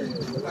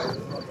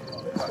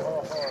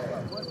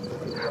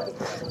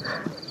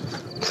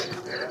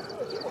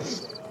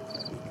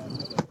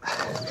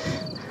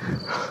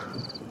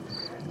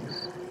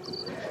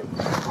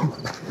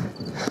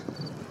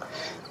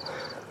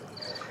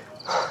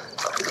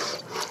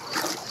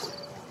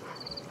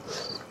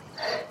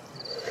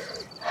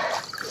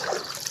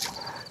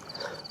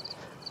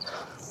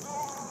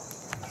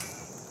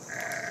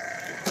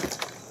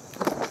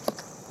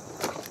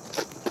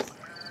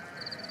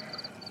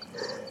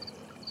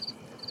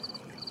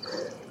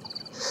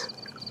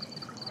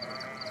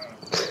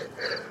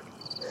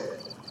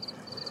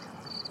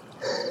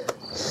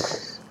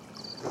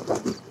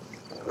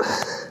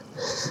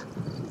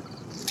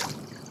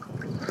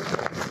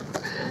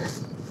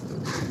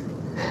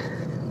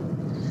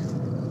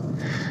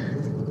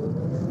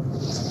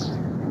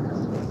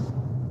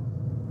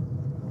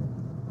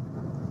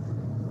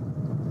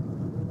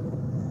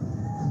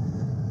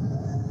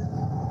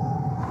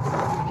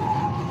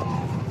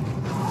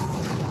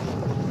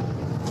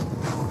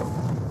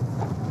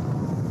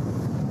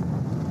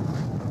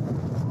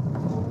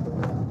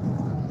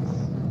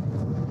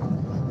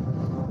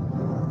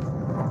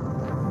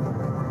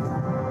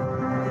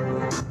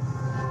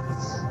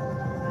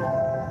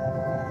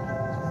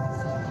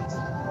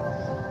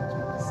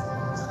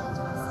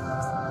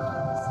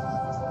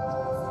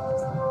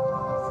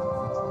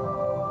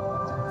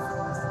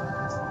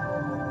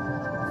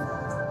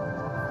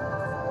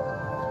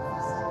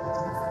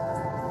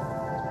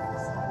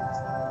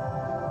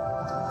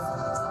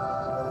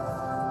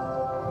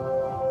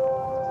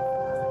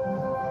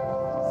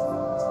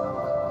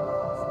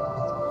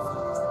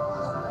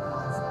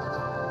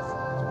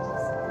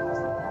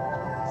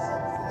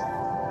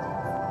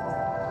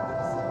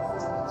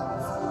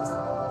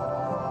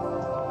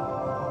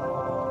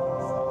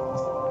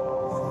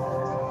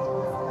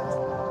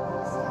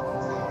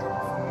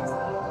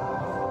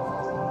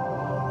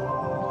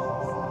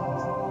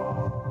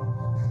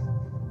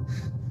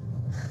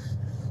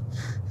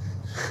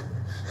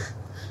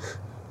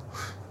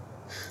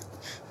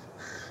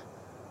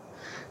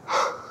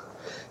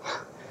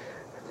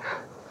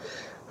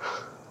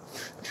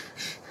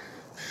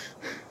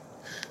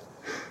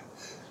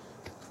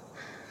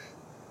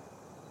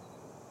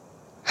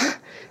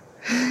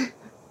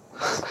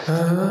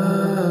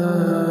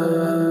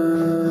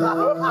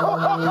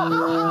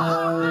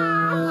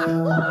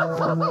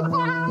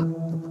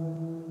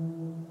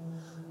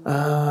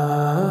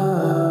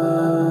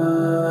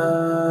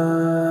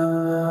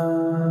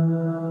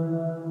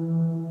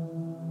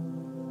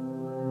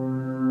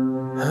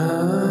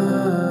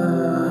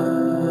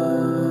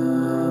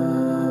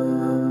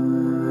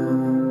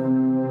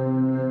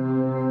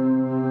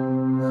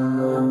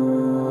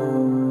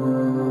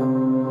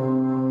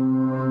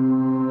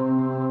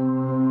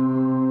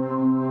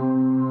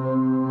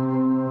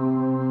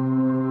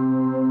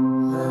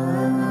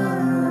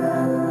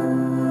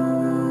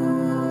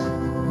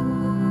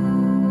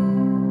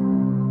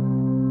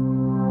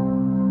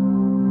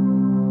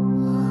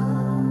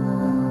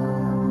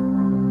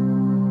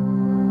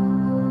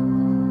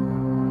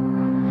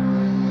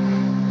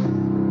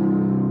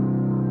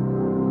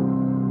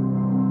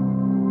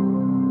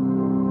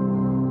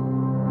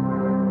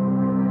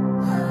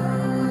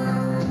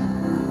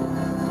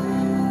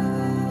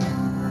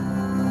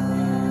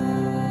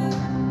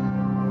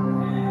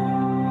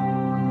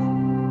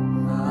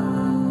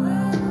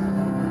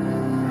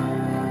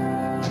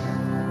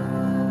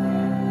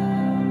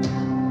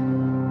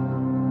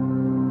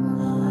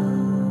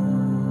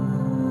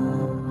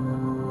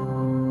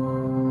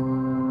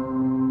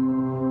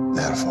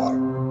 Therefore,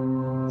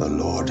 the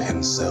Lord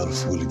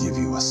himself will give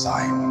you a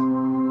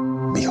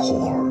sign.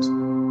 Behold,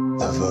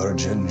 the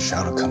virgin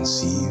shall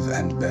conceive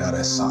and bear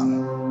a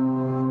son,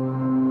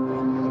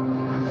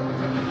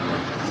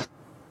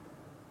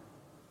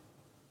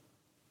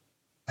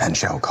 and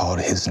shall call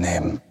his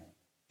name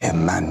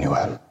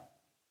Emmanuel.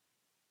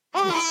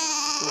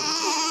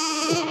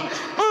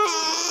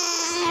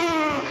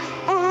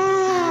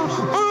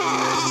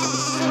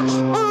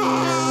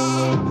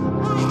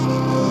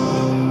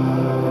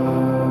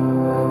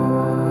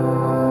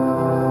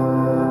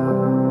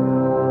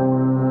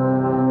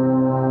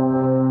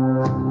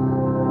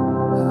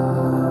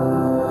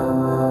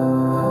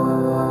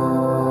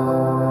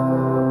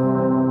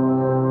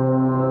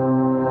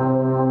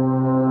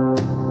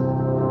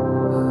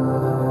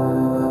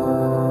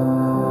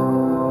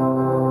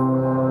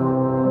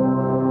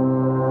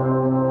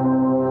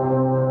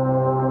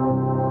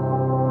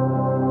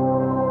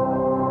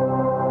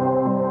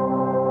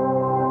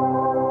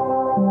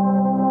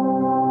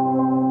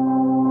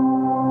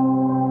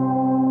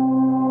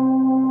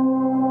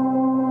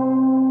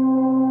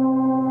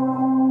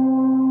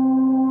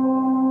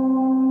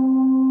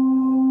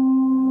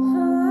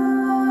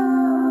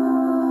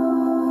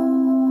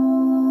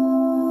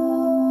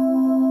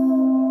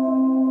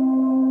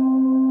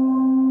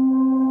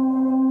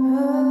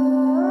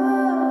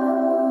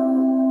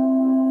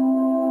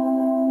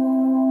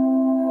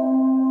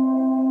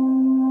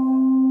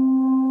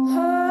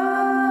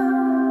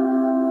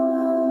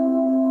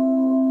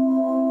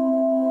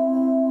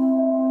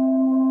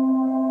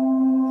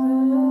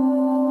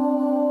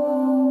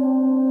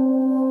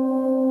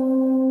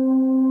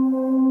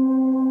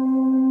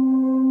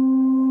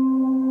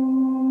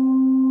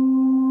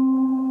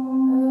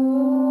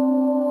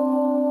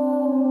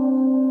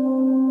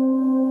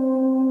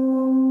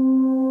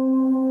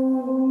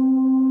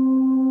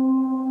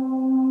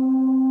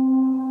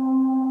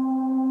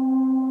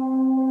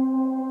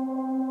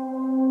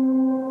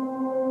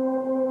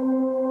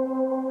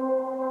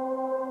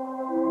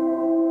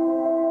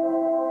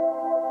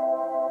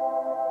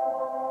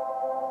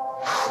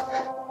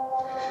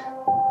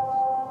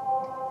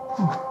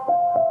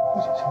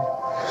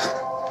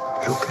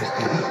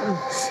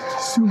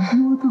 So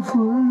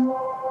beautiful.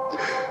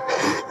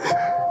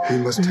 We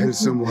must tell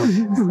someone.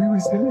 We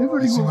must tell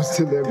everyone. We must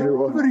tell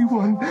everyone.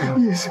 Everyone.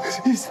 Yes,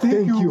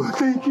 thank you.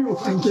 Thank you.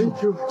 Thank you.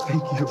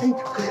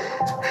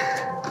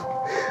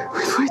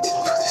 We've waited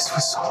for this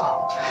for so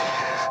long.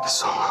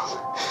 So long.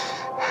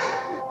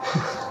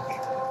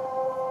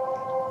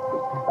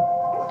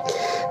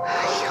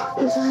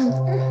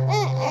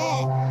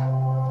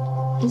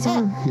 His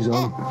arm. His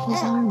arm.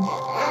 His arm.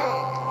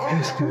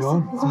 Yes, his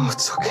arm. Oh,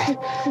 it's okay.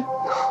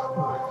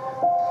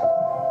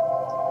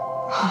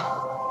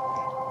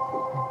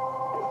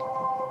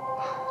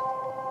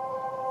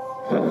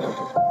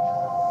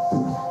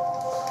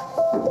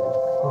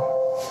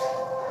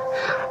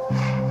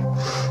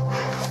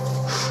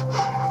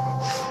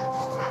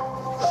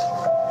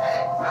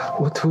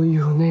 What will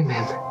you name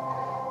him?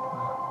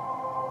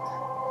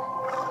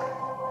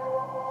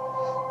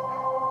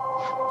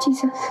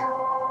 Jesus.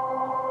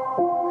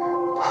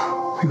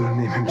 We will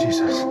name him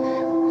Jesus.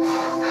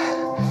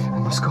 I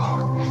must go.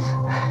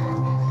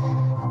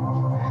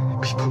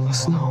 People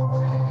must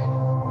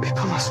know.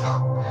 People must know.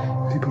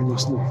 People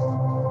must know.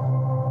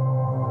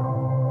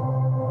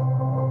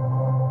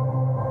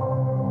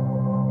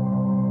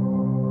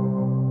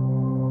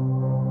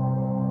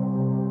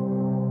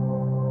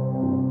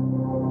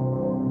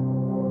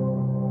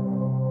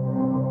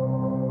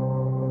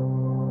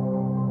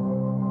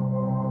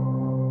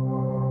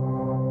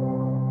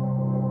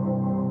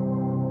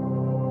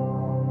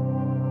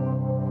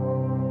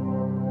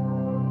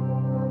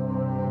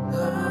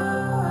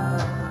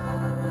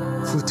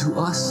 For to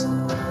us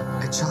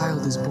a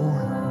child is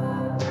born,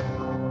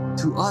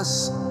 to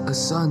us a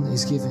son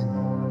is given,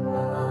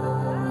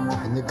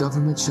 and the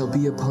government shall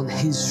be upon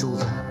his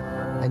shoulder,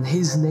 and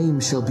his name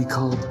shall be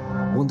called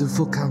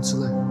Wonderful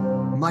Counselor,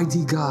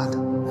 Mighty God,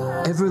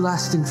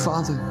 Everlasting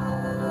Father,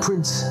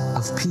 Prince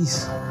of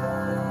Peace.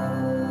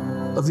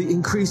 Of the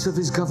increase of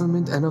his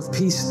government and of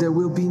peace there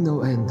will be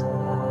no end,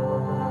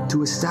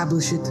 to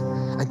establish it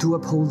and to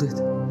uphold it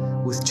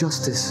with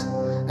justice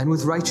and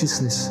with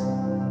righteousness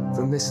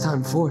from this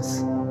time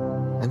forth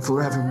and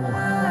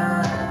forevermore.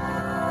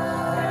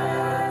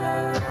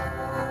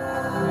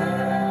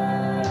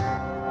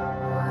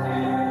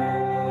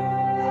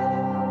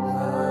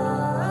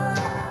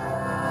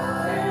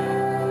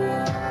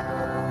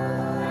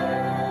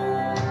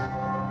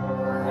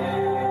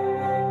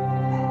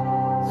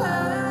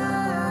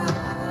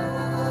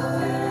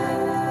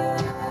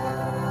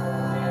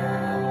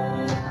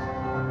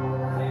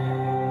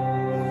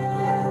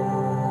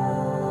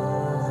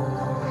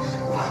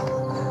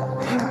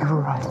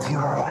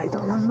 You're right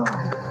all along.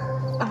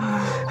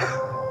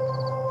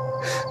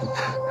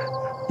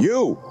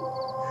 You!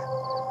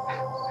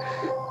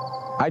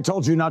 I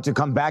told you not to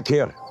come back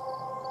here.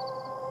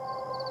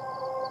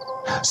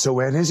 So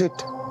where is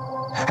it?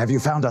 Have you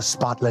found a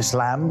spotless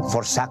lamb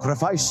for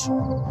sacrifice?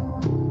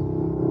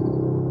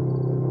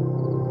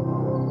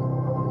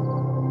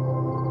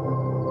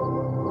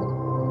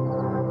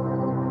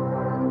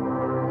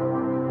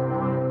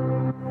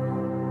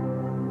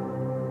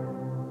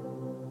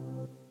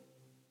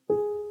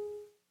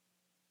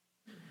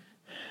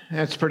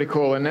 That's pretty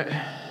cool, isn't it?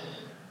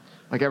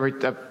 Like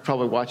I've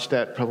probably watched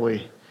that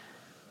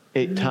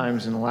 8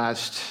 times in the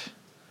last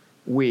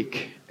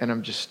week, and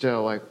I'm just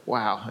still like,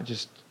 wow, it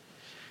just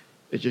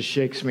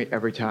shakes me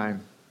every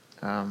time.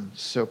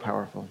 So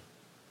powerful.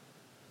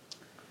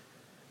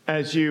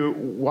 As you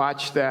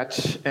watch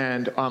that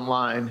and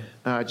online,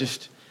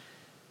 just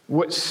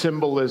what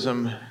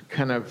symbolism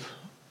kind of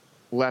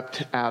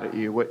leapt out at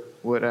you?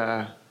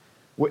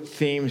 What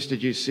themes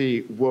did you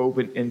see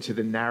woven into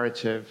the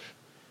narrative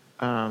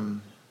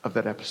of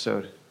that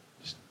episode?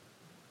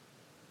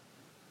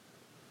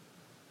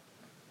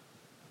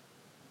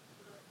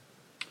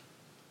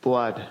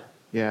 Blood,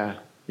 yeah.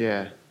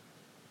 The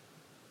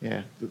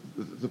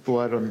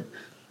blood on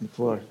the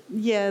floor.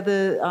 Yeah,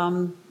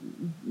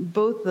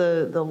 both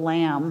the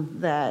lamb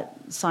that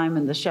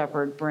Simon the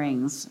shepherd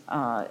brings,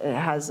 it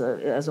has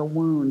a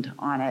wound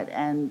on it,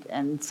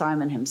 and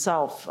Simon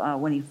himself,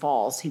 when he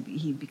falls,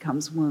 he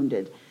becomes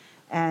wounded.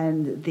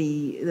 And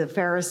the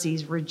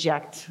Pharisees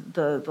reject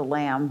the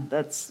lamb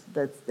that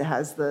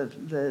has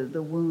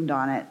the wound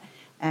on it.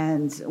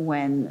 And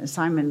when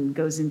Simon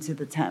goes into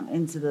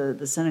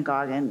the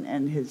synagogue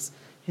and his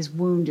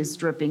wound is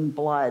dripping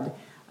blood,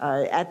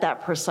 at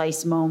that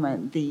precise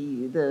moment,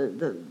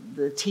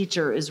 the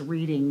teacher is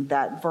reading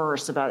that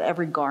verse about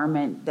every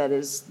garment that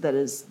is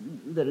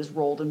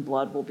rolled in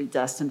blood will be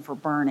destined for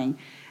burning,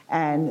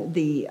 and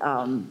the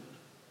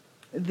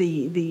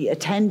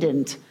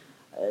attendant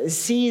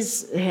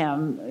sees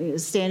him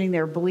standing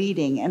there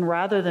bleeding, and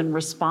rather than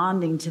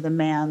responding to the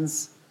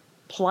man's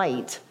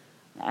plight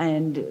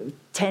and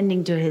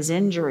tending to his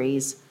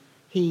injuries,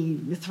 he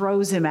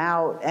throws him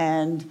out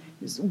and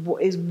is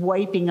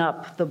wiping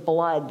up the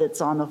blood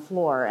that's on the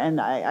floor.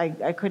 And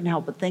I couldn't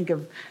help but think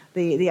of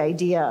the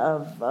idea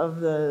of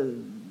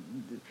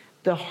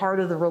the heart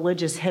of the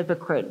religious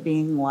hypocrite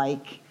being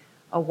like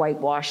a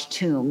whitewashed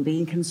tomb,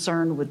 being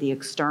concerned with the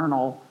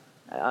external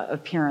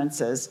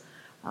appearances.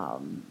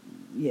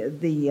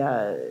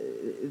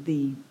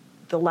 the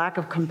lack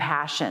of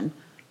compassion,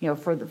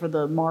 for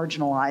the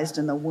marginalized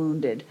and the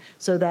wounded.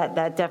 So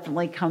that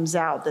definitely comes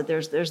out, that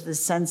there's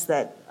this sense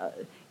that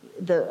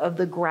of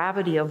the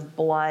gravity of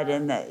blood,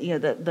 and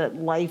that that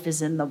life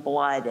is in the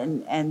blood,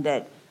 and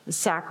that the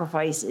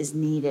sacrifice is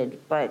needed.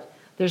 But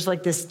there's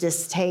like this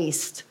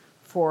distaste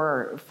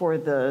for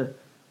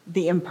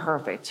the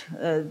imperfect,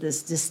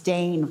 this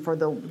disdain for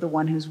the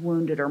one who's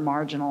wounded or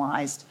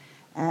marginalized,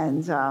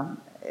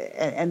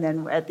 and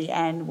then at the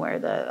end where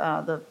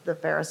the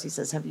Pharisee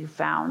says, "Have you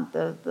found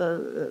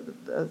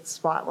the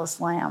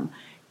spotless lamb?"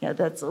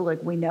 That's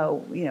like we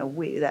know,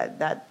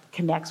 that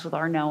connects with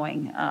our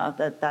knowing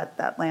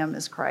that lamb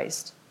is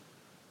Christ.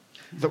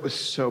 That was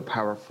so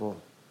powerful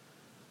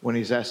when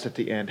he's asked at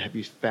the end, "Have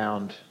you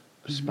found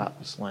a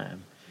spotless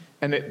lamb?"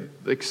 And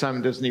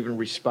Simon doesn't even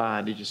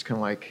respond. He just kind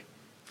of like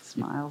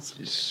smiles.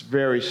 Just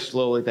very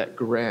slowly, that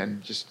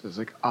grin just is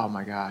like, oh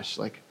my gosh,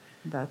 like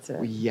that's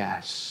it.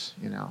 Yes,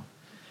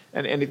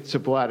 And it's a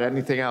blood.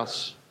 Anything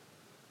else?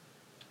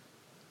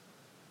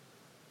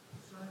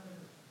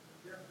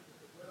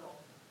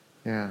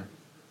 Yeah.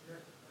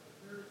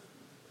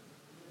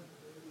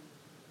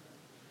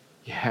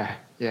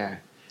 Yeah.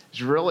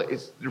 It's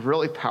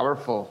really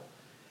powerful.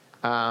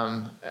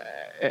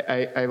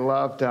 I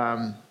loved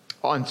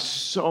on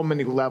so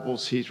many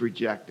levels he's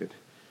rejected.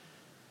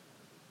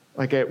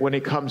 Like when he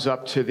comes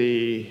up to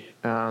the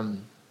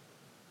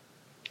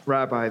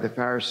rabbi, the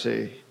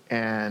Pharisee,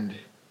 and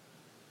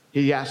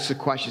he asks the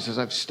question, he says,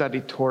 "I've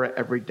studied Torah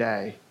every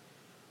day."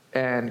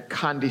 And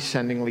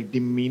condescendingly,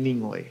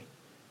 demeaningly,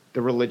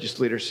 the religious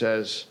leader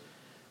says,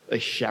 "A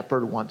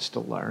shepherd wants to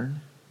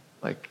learn."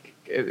 Like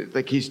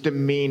he's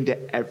demeaned at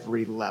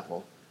every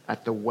level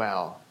at the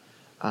well,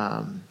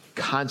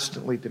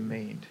 constantly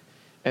demeaned.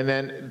 And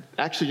then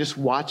actually just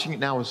watching it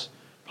now was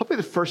probably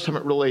the first time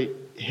it really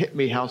hit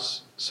me how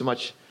so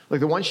much, like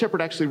the one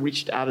shepherd actually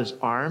reached out his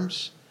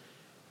arms,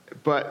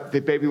 but the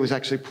baby was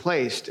actually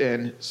placed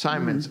in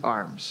Simon's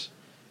arms.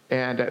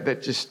 And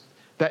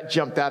that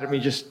jumped out at me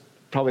just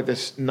probably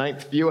this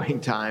 9th viewing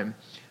time.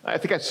 I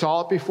think I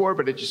saw it before,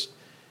 but it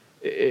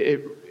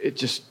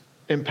just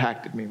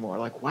impacted me more.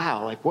 Like,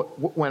 wow, like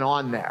what went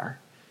on there?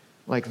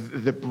 Like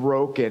the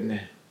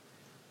broken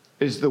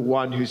is the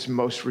one who's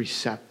most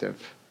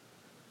receptive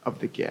of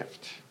the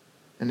gift.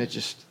 And it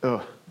just,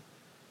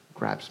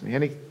 grabs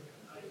me.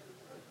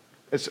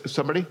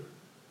 Somebody?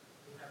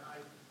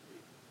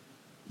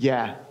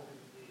 Yeah.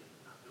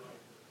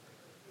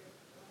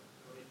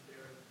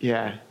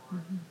 Yeah.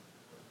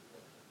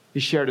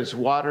 He shared his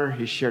water.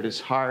 He shared his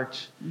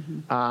heart.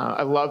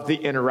 I love the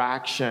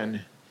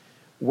interaction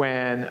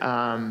when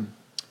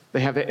they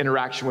have the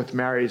interaction with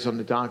Mary's on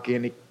the donkey,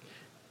 and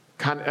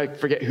I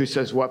forget who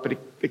says what, but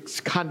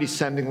it's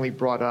condescendingly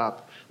brought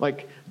up.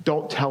 Like,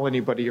 don't tell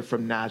anybody you're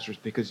from Nazareth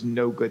because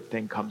no good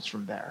thing comes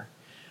from there.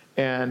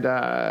 And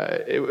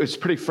it was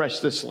pretty fresh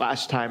this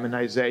last time in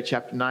Isaiah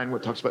chapter 9, where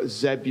it talks about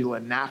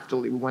Zebulun,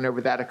 Naphtali. We went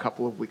over that a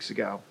couple of weeks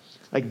ago.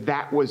 Like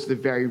that was the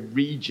very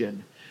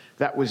region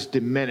that was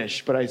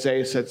diminished. But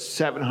Isaiah said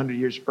 700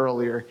 years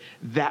earlier,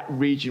 that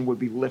region would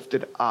be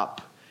lifted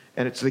up.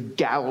 And it's the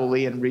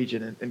Galilean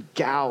region. And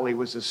Galilee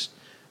was this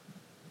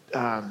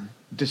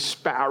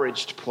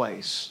disparaged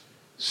place.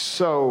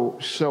 So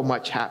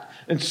much happened.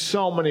 In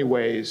so many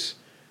ways,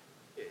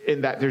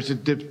 in that there's a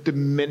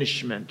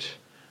diminishment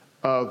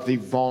of the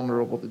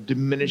vulnerable, the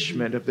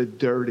diminishment of the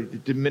dirty, the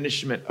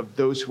diminishment of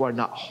those who are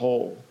not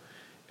whole.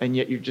 And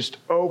yet you're just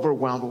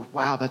overwhelmed with,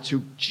 wow, that's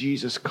who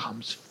Jesus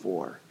comes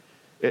for.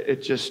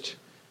 It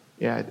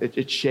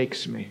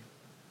shakes me.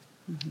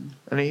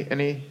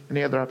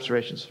 Any other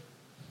observations?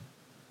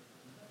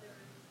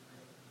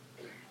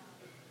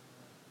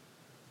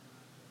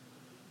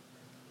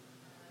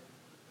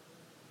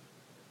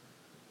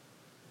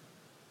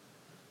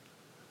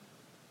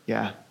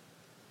 Yeah.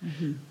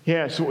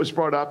 Yeah, so what was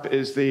brought up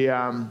is the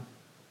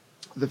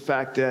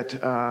fact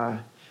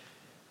that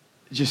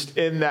just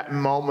in that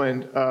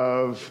moment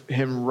of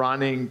him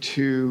running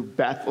to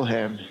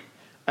Bethlehem,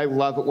 I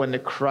love it when the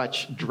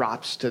crutch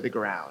drops to the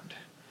ground.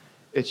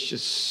 It's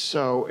just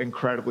so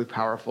incredibly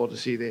powerful to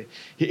see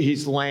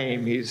he's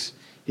lame,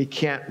 he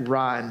can't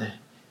run,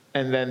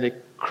 and then the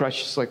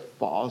crutch just like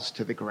falls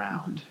to the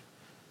ground.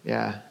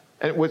 Yeah.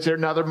 And was there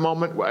another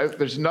moment?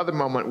 There's another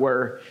moment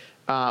where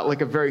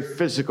like a very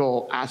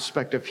physical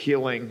aspect of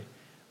healing,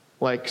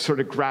 like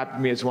sort of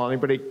grabbed me as well.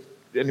 Anybody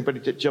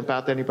jump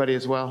out to anybody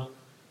as well?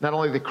 Not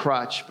only the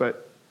crutch,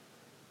 but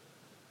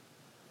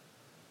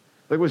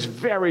it was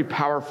very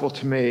powerful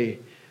to me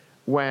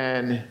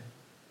when,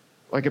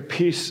 like a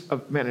piece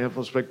of, man, it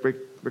was like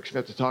Rick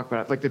Smith to talk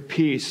about it, like the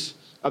piece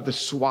of the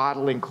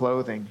swaddling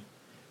clothing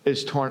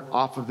is torn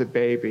off of the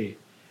baby,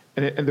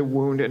 and the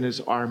wound in his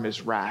arm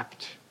is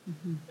wrapped.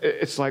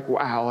 It's like,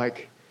 wow,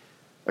 like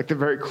the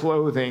very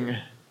clothing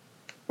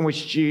in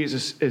which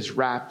Jesus is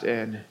wrapped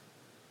in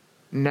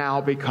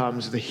now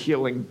becomes the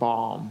healing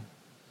balm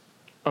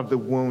of the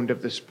wound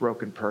of this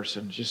broken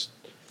person. Just,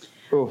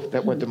 Oh,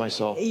 that went to my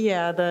soul.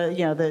 Yeah,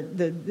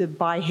 the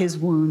by his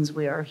wounds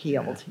we are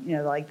healed. You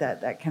know, like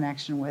that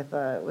connection with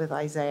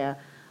Isaiah.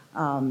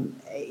 And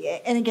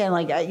again,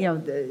 like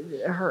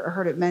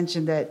heard it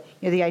mentioned that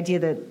the idea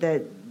that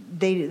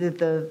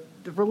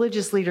the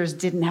religious leaders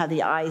didn't have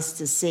the eyes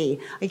to see.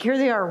 Like here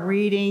they are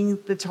reading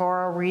the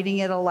Torah, reading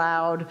it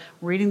aloud,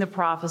 reading the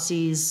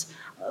prophecies,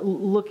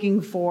 looking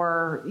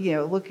for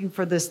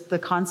the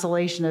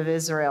consolation of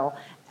Israel,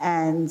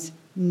 and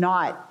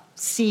not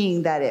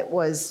seeing that it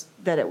was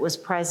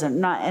present,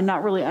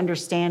 not really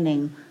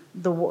understanding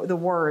the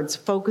words,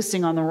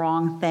 focusing on the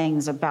wrong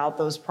things about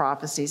those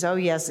prophecies. Oh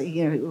yes,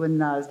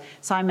 when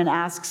Simon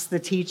asks the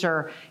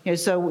teacher, I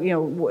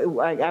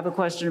have a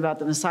question about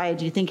the Messiah.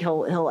 Do you think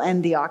he'll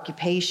end the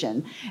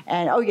occupation?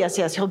 And oh yes,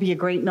 he'll be a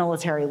great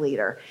military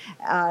leader.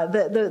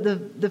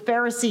 The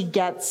Pharisee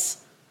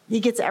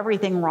gets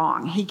everything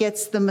wrong. He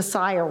gets the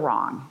Messiah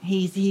wrong.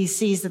 He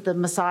sees that the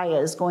Messiah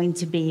is going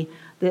to be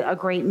a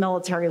great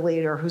military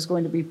leader who's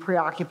going to be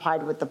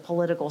preoccupied with the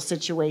political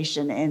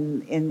situation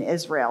in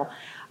Israel.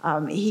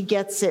 He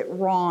gets it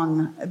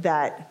wrong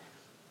that,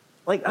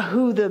 like,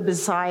 who the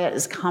Messiah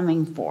is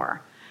coming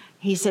for.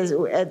 He says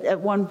at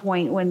one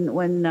point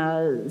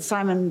when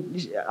Simon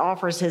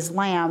offers his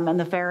lamb and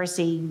the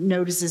Pharisee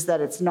notices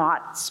that it's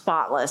not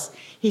spotless,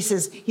 he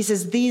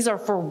says these are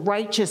for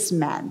righteous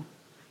men.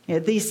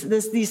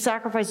 These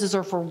sacrifices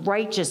are for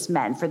righteous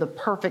men, for the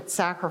perfect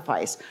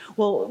sacrifice.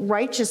 Well,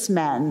 righteous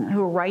men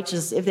who are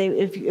righteous,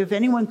 if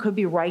anyone could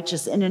be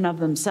righteous in and of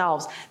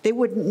themselves, they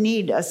wouldn't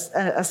need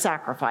a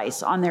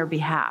sacrifice on their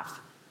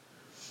behalf.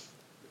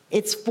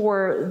 It's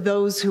for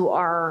those who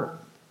are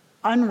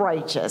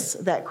unrighteous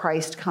that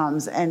Christ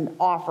comes and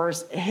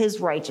offers his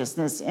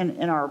righteousness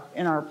in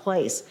our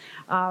place.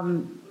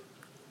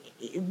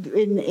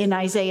 In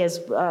Isaiah's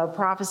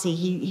prophecy,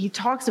 he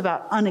talks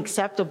about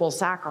unacceptable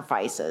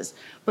sacrifices,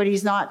 but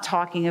he's not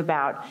talking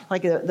about,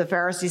 like the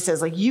Pharisee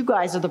says, like, you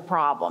guys are the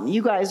problem.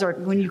 You guys are,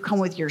 when you come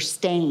with your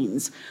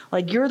stains,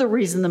 like, you're the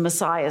reason the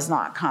Messiah is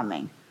not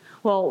coming.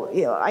 Well,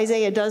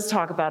 Isaiah does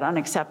talk about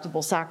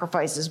unacceptable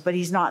sacrifices, but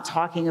he's not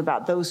talking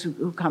about those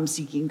who come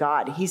seeking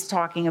God. He's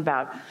talking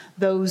about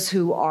those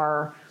who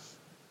are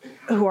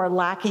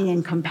lacking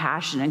in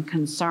compassion and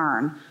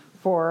concern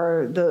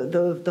for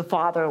the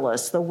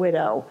fatherless, the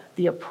widow,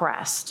 the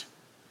oppressed.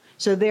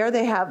 So there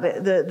they have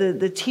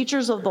the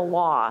teachers of the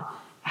law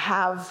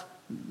have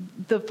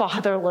the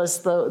fatherless,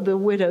 the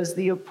widows,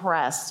 the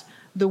oppressed,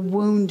 the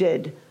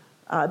wounded,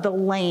 the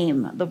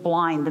lame, the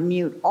blind, the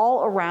mute,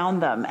 all around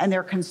them, and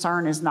their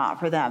concern is not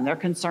for them. Their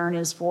concern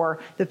is for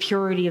the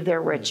purity of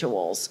their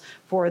rituals,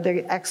 for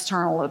the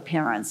external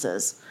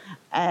appearances.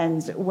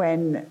 And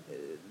when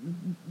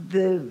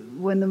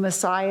the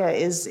Messiah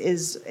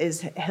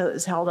is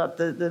held up,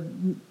 the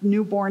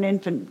newborn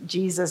infant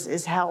Jesus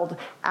is held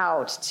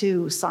out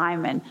to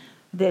Simon,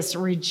 this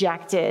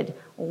rejected,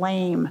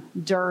 lame,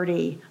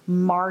 dirty,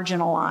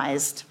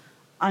 marginalized,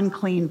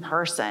 unclean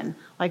person.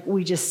 Like,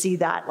 we just see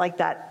that, like,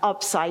 that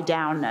upside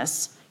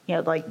downness.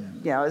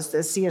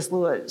 As C.S.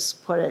 Lewis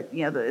put it,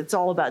 it's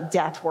all about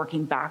death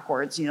working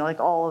backwards. Like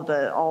all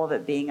of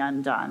it being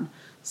undone.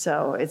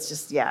 So it's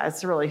just,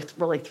 it's really,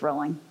 really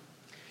thrilling.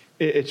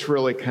 It's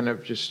really kind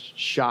of just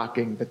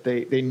shocking that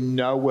they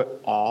know it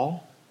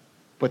all,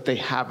 but they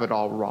have it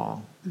all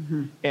wrong.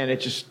 Mm-hmm. And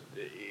it just,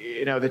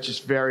 that's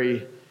just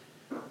very,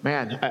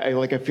 man,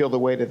 I feel the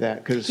weight of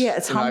that.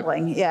 It's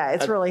humbling.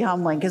 It's really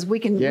humbling, because we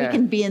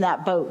can be in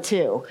that boat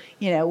too.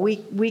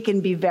 We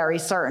can be very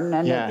certain.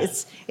 And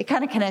it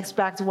kind of connects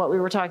back to what we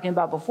were talking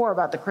about before,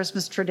 about the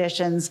Christmas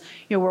traditions,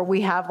 where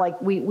we have,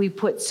 like, we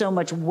put so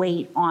much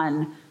weight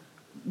on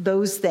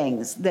those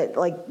things that,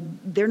 like,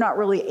 they're not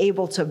really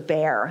able to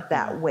bear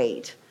that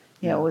weight.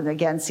 And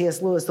again, C.S.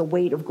 Lewis, the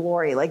weight of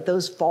glory, like,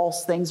 those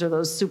false things or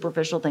those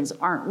superficial things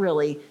aren't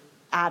really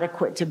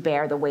adequate to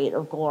bear the weight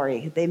of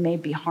glory. They may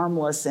be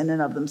harmless in and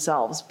of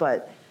themselves,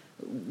 but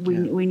we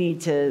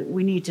need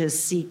to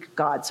seek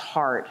God's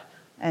heart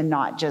and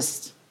not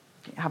just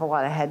have a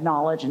lot of head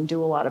knowledge and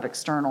do a lot of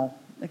external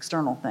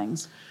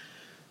things.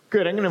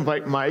 Good. I'm going to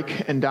invite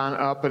Mike and Don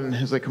up, and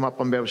as they come up, I'm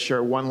going to be able to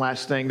share one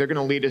last thing. They're going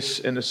to lead us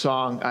in the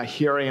song,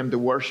 Here I Am to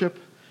Worship,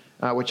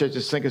 which I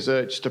just think is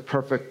just a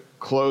perfect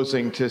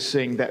closing to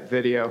seeing that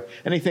video.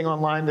 Anything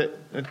online that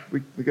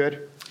we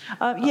good?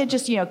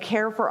 Just,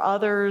 care for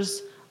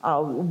others,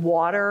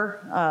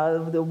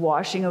 water, the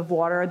washing of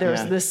water.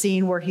 There's the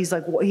scene where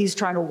he's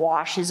trying to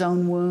wash his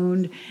own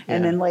wound.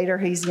 And then later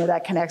he's,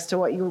 that connects to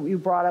what you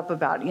brought up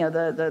about,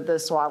 the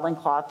swaddling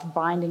cloth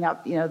binding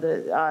up,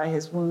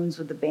 his wounds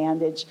with the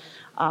bandage.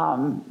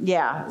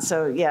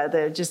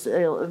 They're just,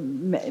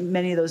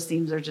 many of those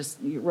themes are just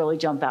really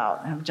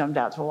have jumped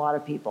out to a lot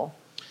of people.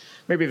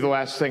 Maybe the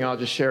last thing I'll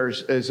just share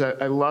is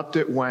I loved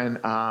it when,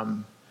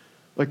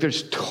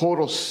 there's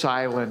total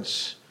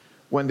silence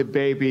when the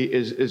baby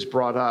is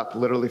brought up,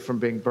 literally from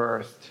being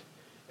birthed.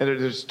 And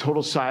there's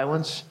total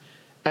silence.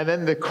 And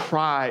then the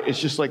cry is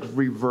just like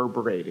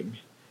reverberating.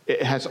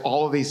 It has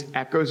all of these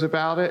echoes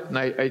about it. And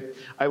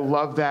I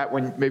love that.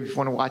 When maybe if you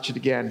want to watch it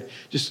again,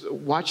 just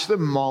watch the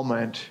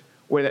moment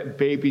where that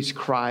baby's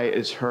cry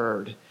is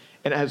heard.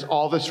 And it has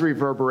all this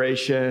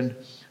reverberation,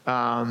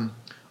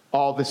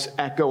 all this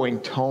echoing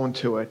tone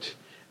to it.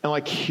 And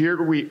like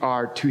here we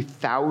are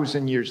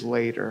 2,000 years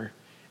later,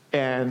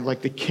 and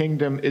like the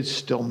kingdom is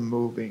still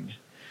moving.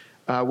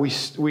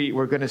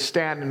 We're going to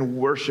stand and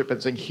worship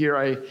and sing, "Here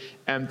I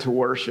am to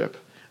worship."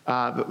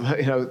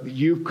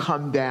 You've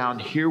come down.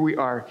 Here we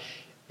are.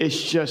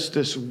 It's just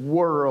this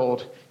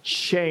world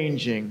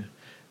changing,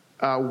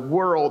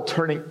 world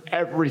turning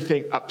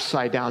everything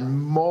upside down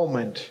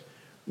moment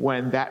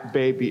when that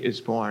baby is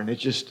born.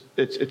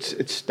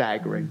 It's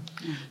staggering.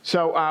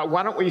 So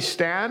why don't we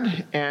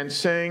stand and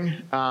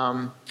sing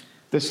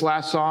this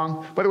last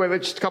song? By the way,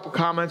 just a couple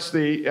comments.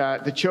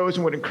 The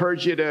Chosen would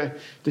encourage you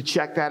to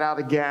check that out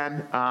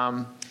again.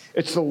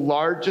 It's the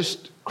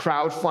largest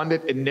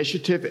crowd-funded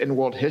initiative in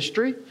world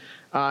history.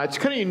 It's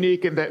kind of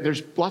unique in that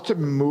there's lots of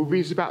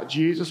movies about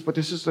Jesus, but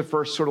this is the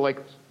first sort of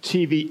like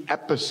TV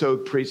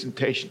episode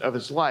presentation of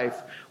his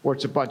life, where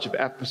it's a bunch of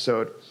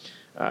episodes.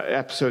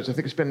 I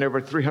think it's been over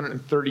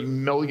 330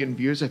 million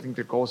views. I think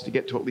their goal is to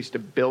get to at least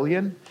 1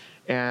 billion.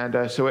 And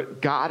so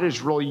God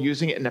is really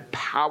using it in a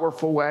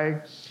powerful way,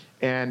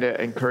 and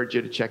encourage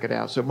you to check it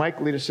out. So Mike,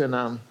 lead us in,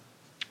 Mike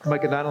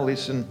and Donna, lead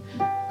us in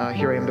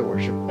Here I Am to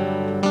Worship.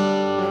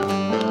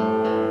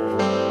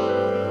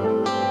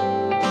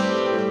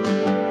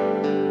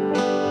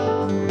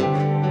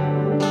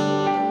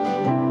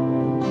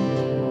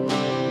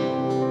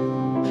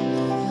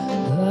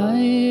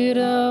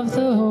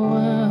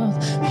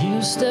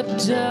 Step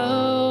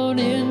down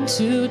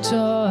into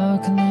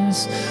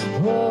darkness,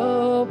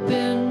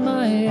 open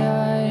my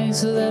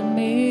eyes, let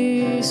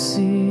me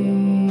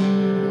see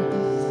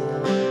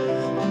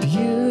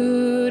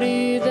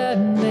beauty that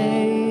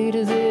made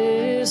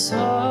this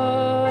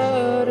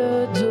heart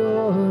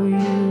adore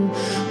you,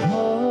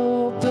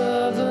 hope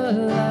of a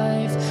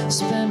life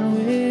spent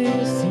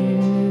with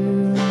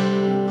you.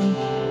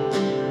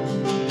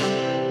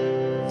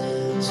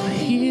 So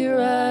here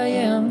I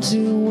am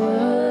to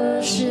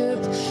worship,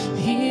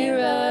 here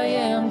I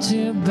am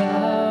to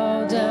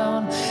bow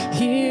down,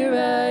 here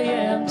I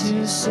am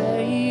to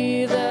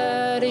say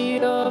that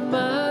you're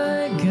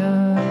my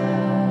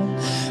God.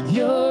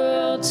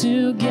 You're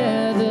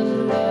altogether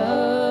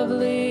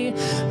lovely,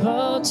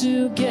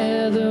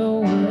 altogether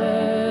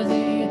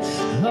worthy,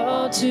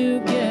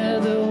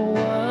 altogether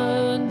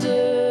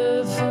wonderful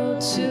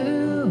to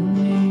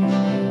me.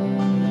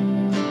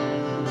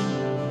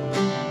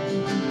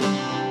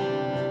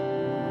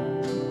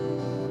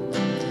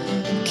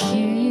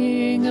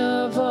 King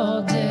of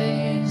all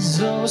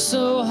days, oh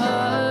so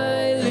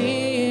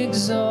highly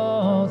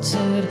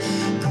exalted,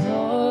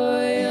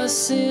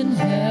 glorious in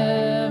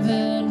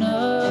heaven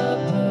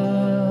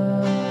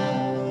above.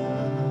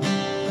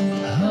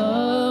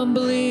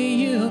 Humbly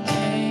you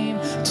came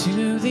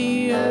to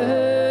the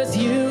earth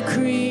you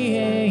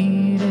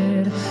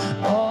created,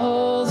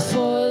 all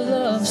for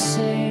love's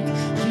sake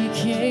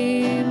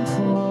became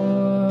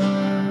poor.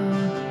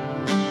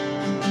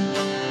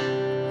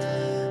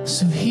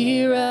 So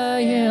here I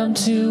am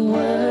to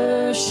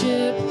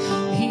worship,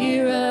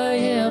 here I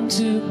am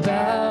to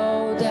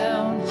bow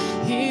down,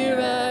 here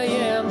I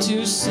am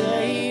to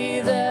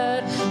say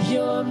that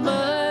you're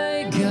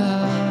my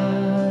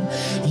God.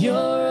 You're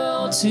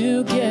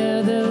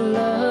altogether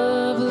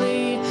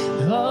lovely,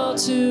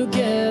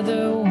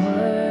 altogether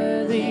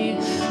worthy,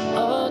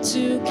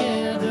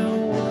 altogether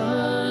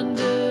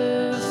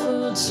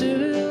wonderful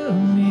to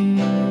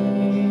me.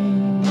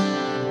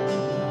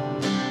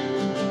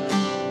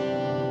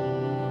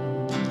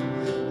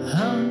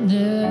 I'll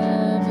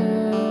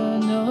never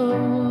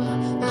know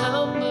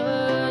how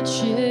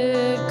much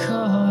it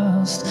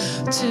cost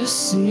to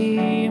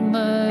see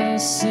my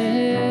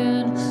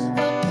sin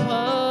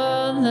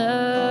upon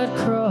that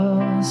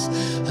cross.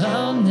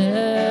 I'll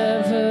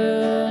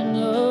never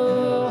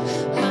know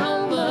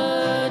how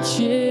much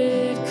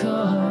it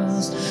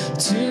cost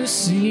to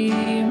see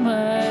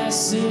my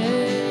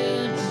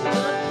sin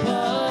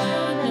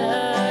upon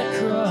that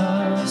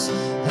cross.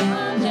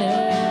 I'll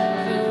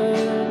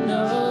never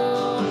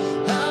know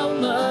how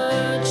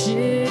much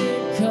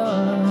it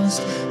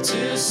cost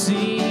to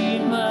see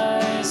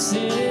my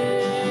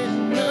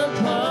sin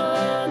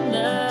upon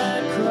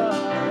that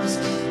cross.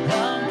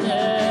 I'll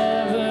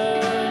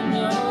never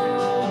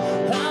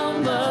know how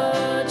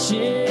much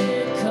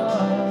it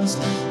cost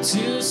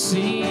to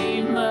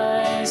see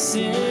my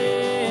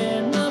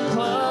sin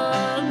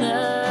upon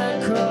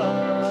that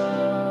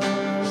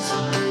cross.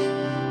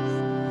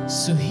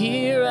 So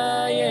here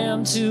I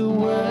am to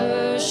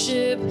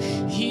worship,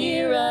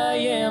 here I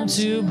am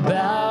to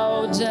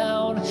bow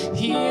down,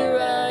 here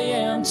I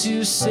am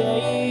to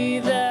say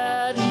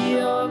that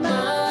you're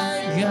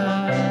my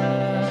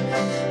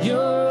God.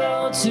 You're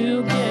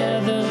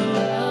altogether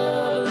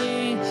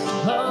lovely,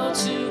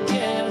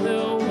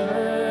 altogether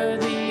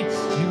worthy,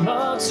 you're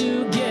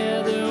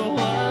altogether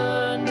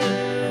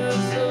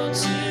wonderful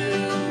to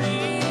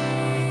me.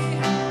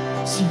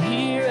 So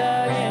here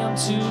I am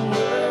to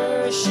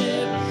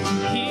worship,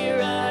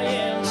 here I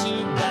am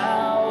to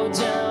bow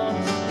down,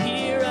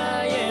 here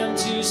I am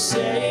to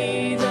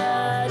say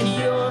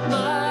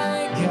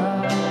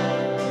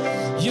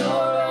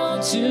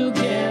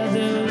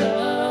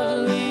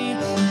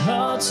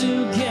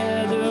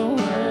altogether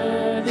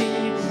worthy.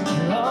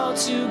 You're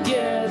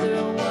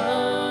altogether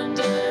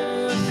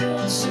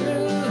wonderful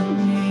to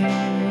me.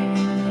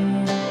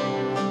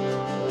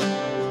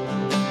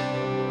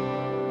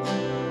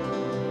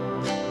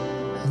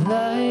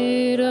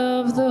 Light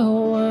of the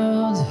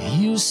world,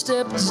 you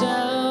stepped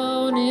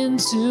down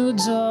into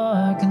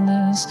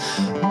darkness.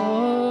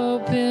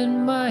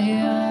 Open my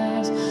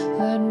eyes,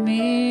 let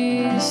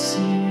me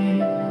see.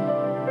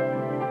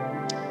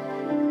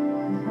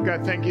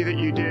 God, thank you that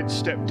you did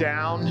step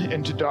down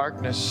into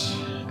darkness.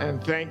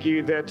 And thank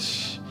you that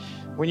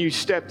when you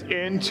stepped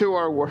into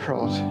our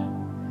world,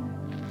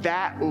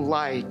 that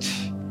light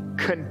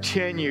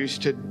continues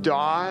to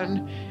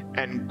dawn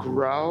and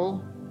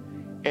grow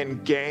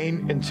and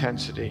gain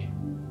intensity.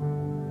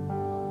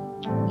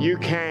 You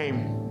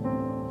came,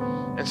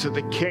 and so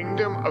the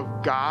kingdom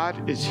of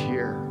God is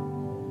here.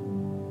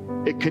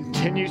 It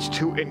continues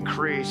to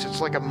increase. It's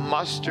like a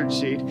mustard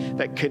seed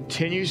that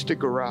continues to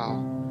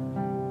grow.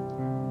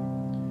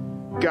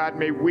 God,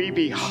 may we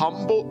be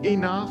humble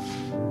enough,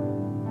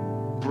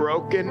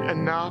 broken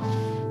enough,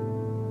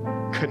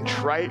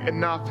 contrite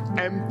enough,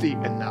 empty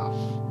enough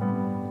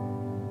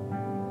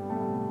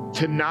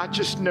to not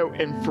just know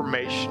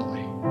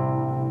informationally,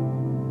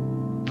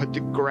 but to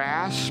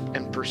grasp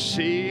and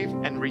perceive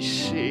and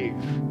receive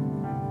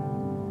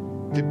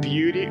the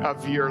beauty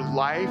of your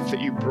life that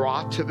you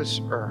brought to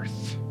this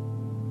earth.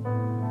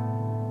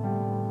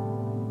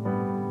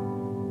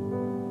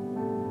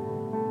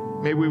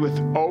 May we, with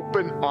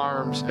open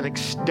arms and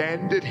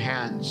extended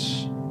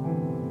hands,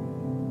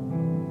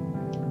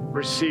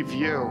 receive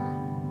you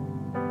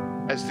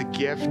as the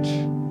gift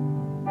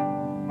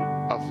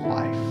of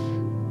life.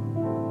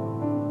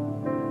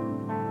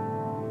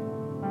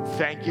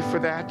 Thank you for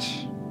that.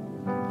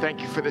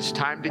 Thank you for this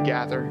time to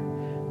gather.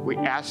 We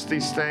ask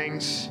these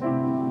things,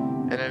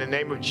 and in the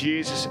name of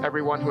Jesus,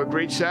 everyone who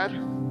agreed said,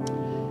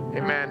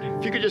 amen.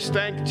 If you could just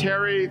thank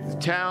Terry,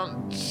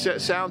 the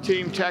sound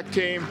team, tech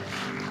team,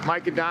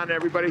 Mike and Don,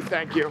 everybody,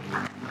 thank you.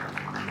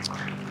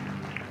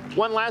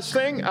 One last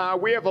thing,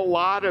 we have a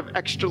lot of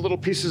extra little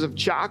pieces of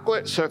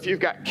chocolate. So if you've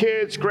got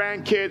kids,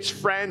 grandkids,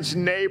 friends,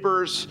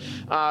 neighbors,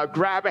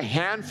 grab a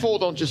handful.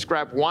 Don't just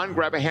grab one,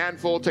 grab a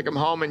handful, take them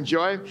home,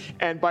 enjoy.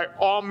 And by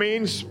all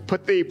means,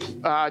 put the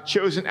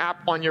Chosen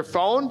app on your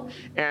phone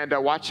and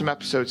watch some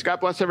episodes.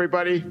 God bless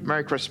everybody.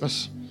 Merry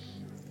Christmas.